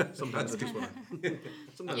 Yeah. Sometimes I just want to.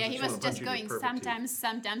 Yeah, he was just going sometimes,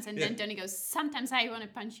 and then Tony goes, sometimes I want to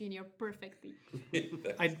punch you in your perfect teeth.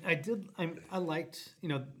 I liked,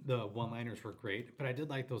 the one-liners were great, but I did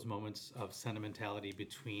like those moments of sentimentality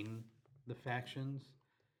between the factions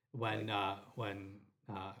when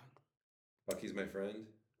Bucky's my friend.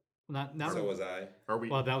 not So was I. Are we?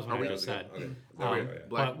 well, that was what I we- just said. Okay. Black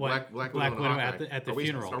But Widow, and Hawkeye. at the Are we-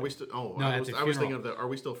 funeral. Are we still? Oh, No, I at was the thinking funeral. of the. Are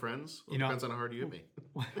we still friends? Well, depends on how hard you hit me.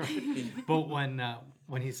 But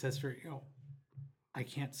when he says to her, I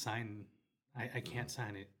can't sign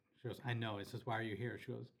it. She goes, I know. He says, why are you here?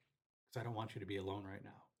 She goes, because I don't want you to be alone right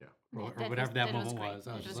now. Yeah. Or whatever that moment great. was.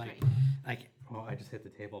 I was That just was like, I just hit the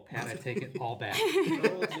table. Pat, I take it all back.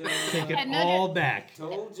 Told Take it Another- all back.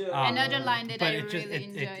 Told you. Another line that But I it just really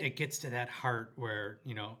enjoyed. it gets to that heart where,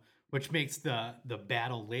 which makes the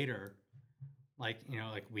battle later, like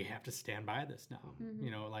we have to stand by this now.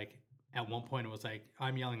 Like at one point it was like,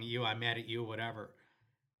 I'm yelling at you, I'm mad at you, whatever.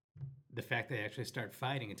 The fact that they actually start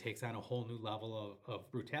fighting, it takes on a whole new level of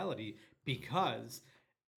brutality, because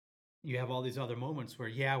you have all these other moments where,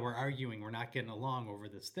 we're arguing, we're not getting along over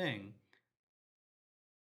this thing,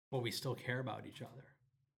 but we still care about each other.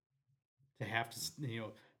 To have to,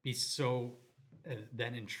 be so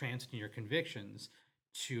then entranced in your convictions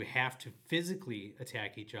to have to physically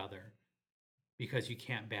attack each other because you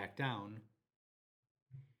can't back down,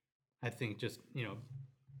 I think just,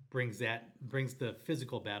 brings the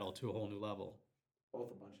physical battle to a whole new level.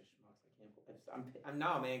 Both a bunch of schmucks. I'm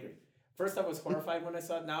angry. First I was horrified when I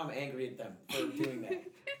saw it. Now I'm angry at them for doing that.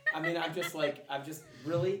 I mean, I'm just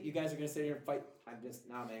really, you guys are gonna sit here and fight.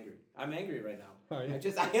 I'm angry. I'm angry right now. Are you?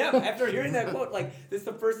 I am. After hearing that quote, this is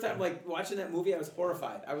the first time, watching that movie, I was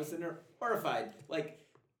horrified. I was sitting there horrified.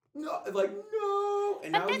 No.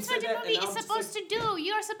 And But now that's what the movie is supposed to do.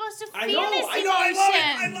 You're supposed to feel the I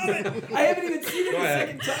situation. love it. I haven't even seen it the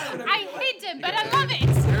second time. I hate it, but I love it.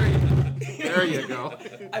 There you go.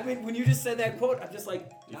 I mean, when you just said that quote, I'm just like,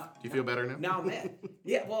 Do you feel better now? now I'm mad.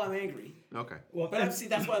 Yeah, well, I'm angry. Okay. Well, But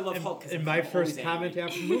that's why I love Hulk. 'cause and I'm my always first angry. comment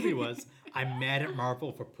after the movie was, I'm mad at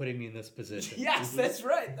Marvel for putting me in this position. Yes, that's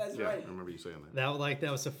right. That's Yeah, right. I remember you saying that.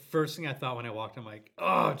 That was the first thing I thought when I walked in. I'm like,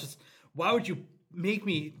 oh, why would you make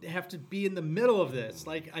me have to be in the middle of this?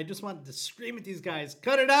 Like, I just wanted to scream at these guys,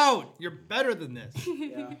 cut it out. You're better than this.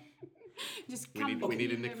 Yeah. Just We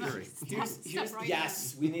need a Nick Fury.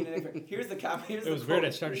 Yes, we need a Nick Fury. Here's the comment. Here's It was weird.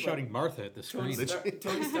 I started shouting Martha at the Tony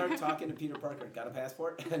screen. Stark talking to Peter Parker. Got a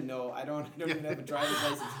passport? No, I don't even have a driver's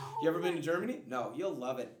license. You ever been to Germany? No, you'll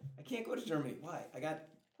love it. I can't go to Germany. Why? I got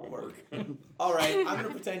homework. All right, I'm gonna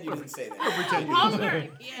pretend you didn't say that.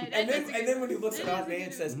 Homework. Yeah, And that's then when he looks at Aunt May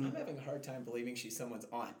and says, "I'm having a hard time believing she's someone's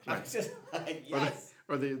aunt," I'm just like, yes.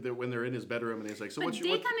 Or when they're in his bedroom and he's like, so But what's they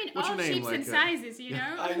your come in what's all your name? shapes and sizes, you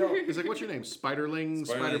know? I know. He's like, what's your name? Spiderling,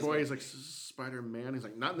 Spider Boy. Spider-Man. He's like, Spider Man. He's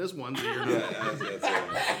like, not in this one. So you're Yeah, not. that's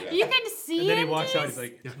it. You can see And then he in walks out. this. He's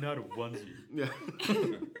like, it's not a onesie. Yeah.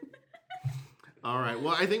 All right.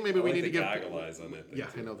 Well, I think maybe we need to give. goggle eyes on that thing. Yeah,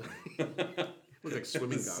 I know that. Look like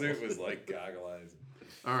swimming The goggles. suit was like goggle eyes.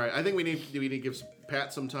 All right. I think we need to give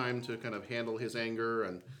Pat some time to kind of handle his anger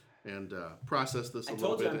and process this a I little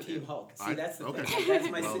told bit. you I'm Team Hulk. See, that's the okay. thing. That's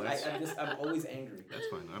my. Well, I'm always angry. That's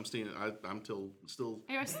fine. I'm still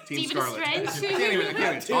You're Team Stephen Scarlet. Strange. I can't even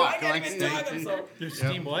talk. I can't even talk, I'm so- Your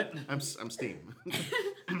steam what? I'm Steam.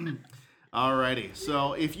 Alrighty.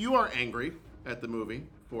 So if you are angry at the movie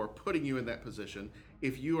for putting you in that position,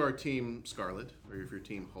 if you are Team Scarlet or if you're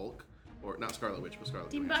Team Hulk, or not Scarlet Witch, but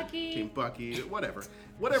Scarlet Team Johansson, Bucky. Team Bucky,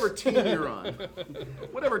 whatever team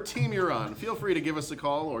you're on, feel free to give us a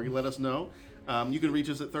call or you let us know. You can reach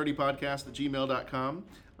us at 30podcast@gmail.com.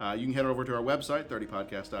 You can head over to our website,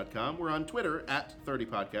 30podcast.com. We're on Twitter at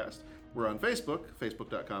 30podcast. We're on Facebook,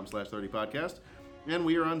 facebook.com/30podcast. And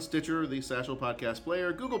we are on Stitcher, the Satchel Podcast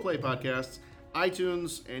Player, Google Play Podcasts,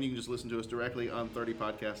 iTunes, and you can just listen to us directly on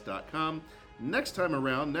 30podcast.com. Next time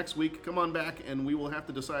around, next week, come on back, and we will have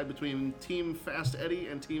to decide between Team Fast Eddie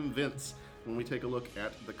and Team Vince when we take a look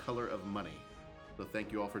at The Color of Money. So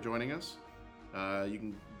thank you all for joining us. You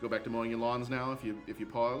can go back to mowing your lawns now if you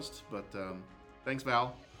paused, but thanks,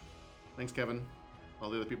 Val. Thanks, Kevin. All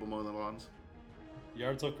the other people mowing the lawns.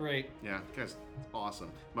 Yards look great. Yeah, guys, it's awesome.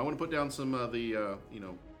 Might want to put down some of the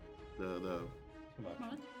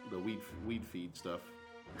weed feed stuff.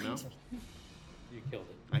 No, You killed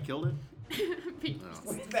it. I killed it.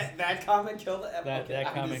 No. That comment killed it.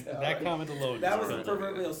 That comment alone. That just was the killed it.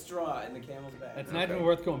 proverbial straw in the camel's back. It's not even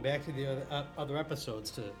worth going back to the other episodes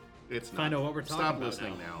to find out what we're talking Stop about.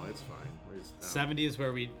 listening now. It's fine. 70 is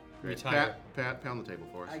where we Great. retire. Pat, pound the table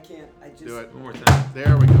for us. I can't. I just Do it. One more time.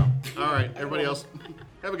 There we go. All right, everybody else,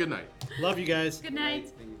 have a good night. Love you guys. Good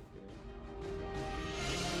night.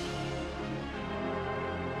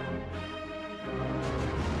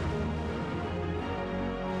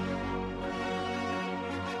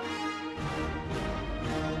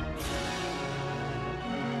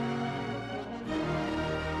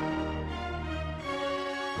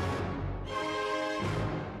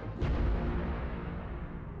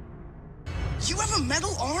 You have a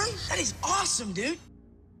metal arm? That is awesome, dude.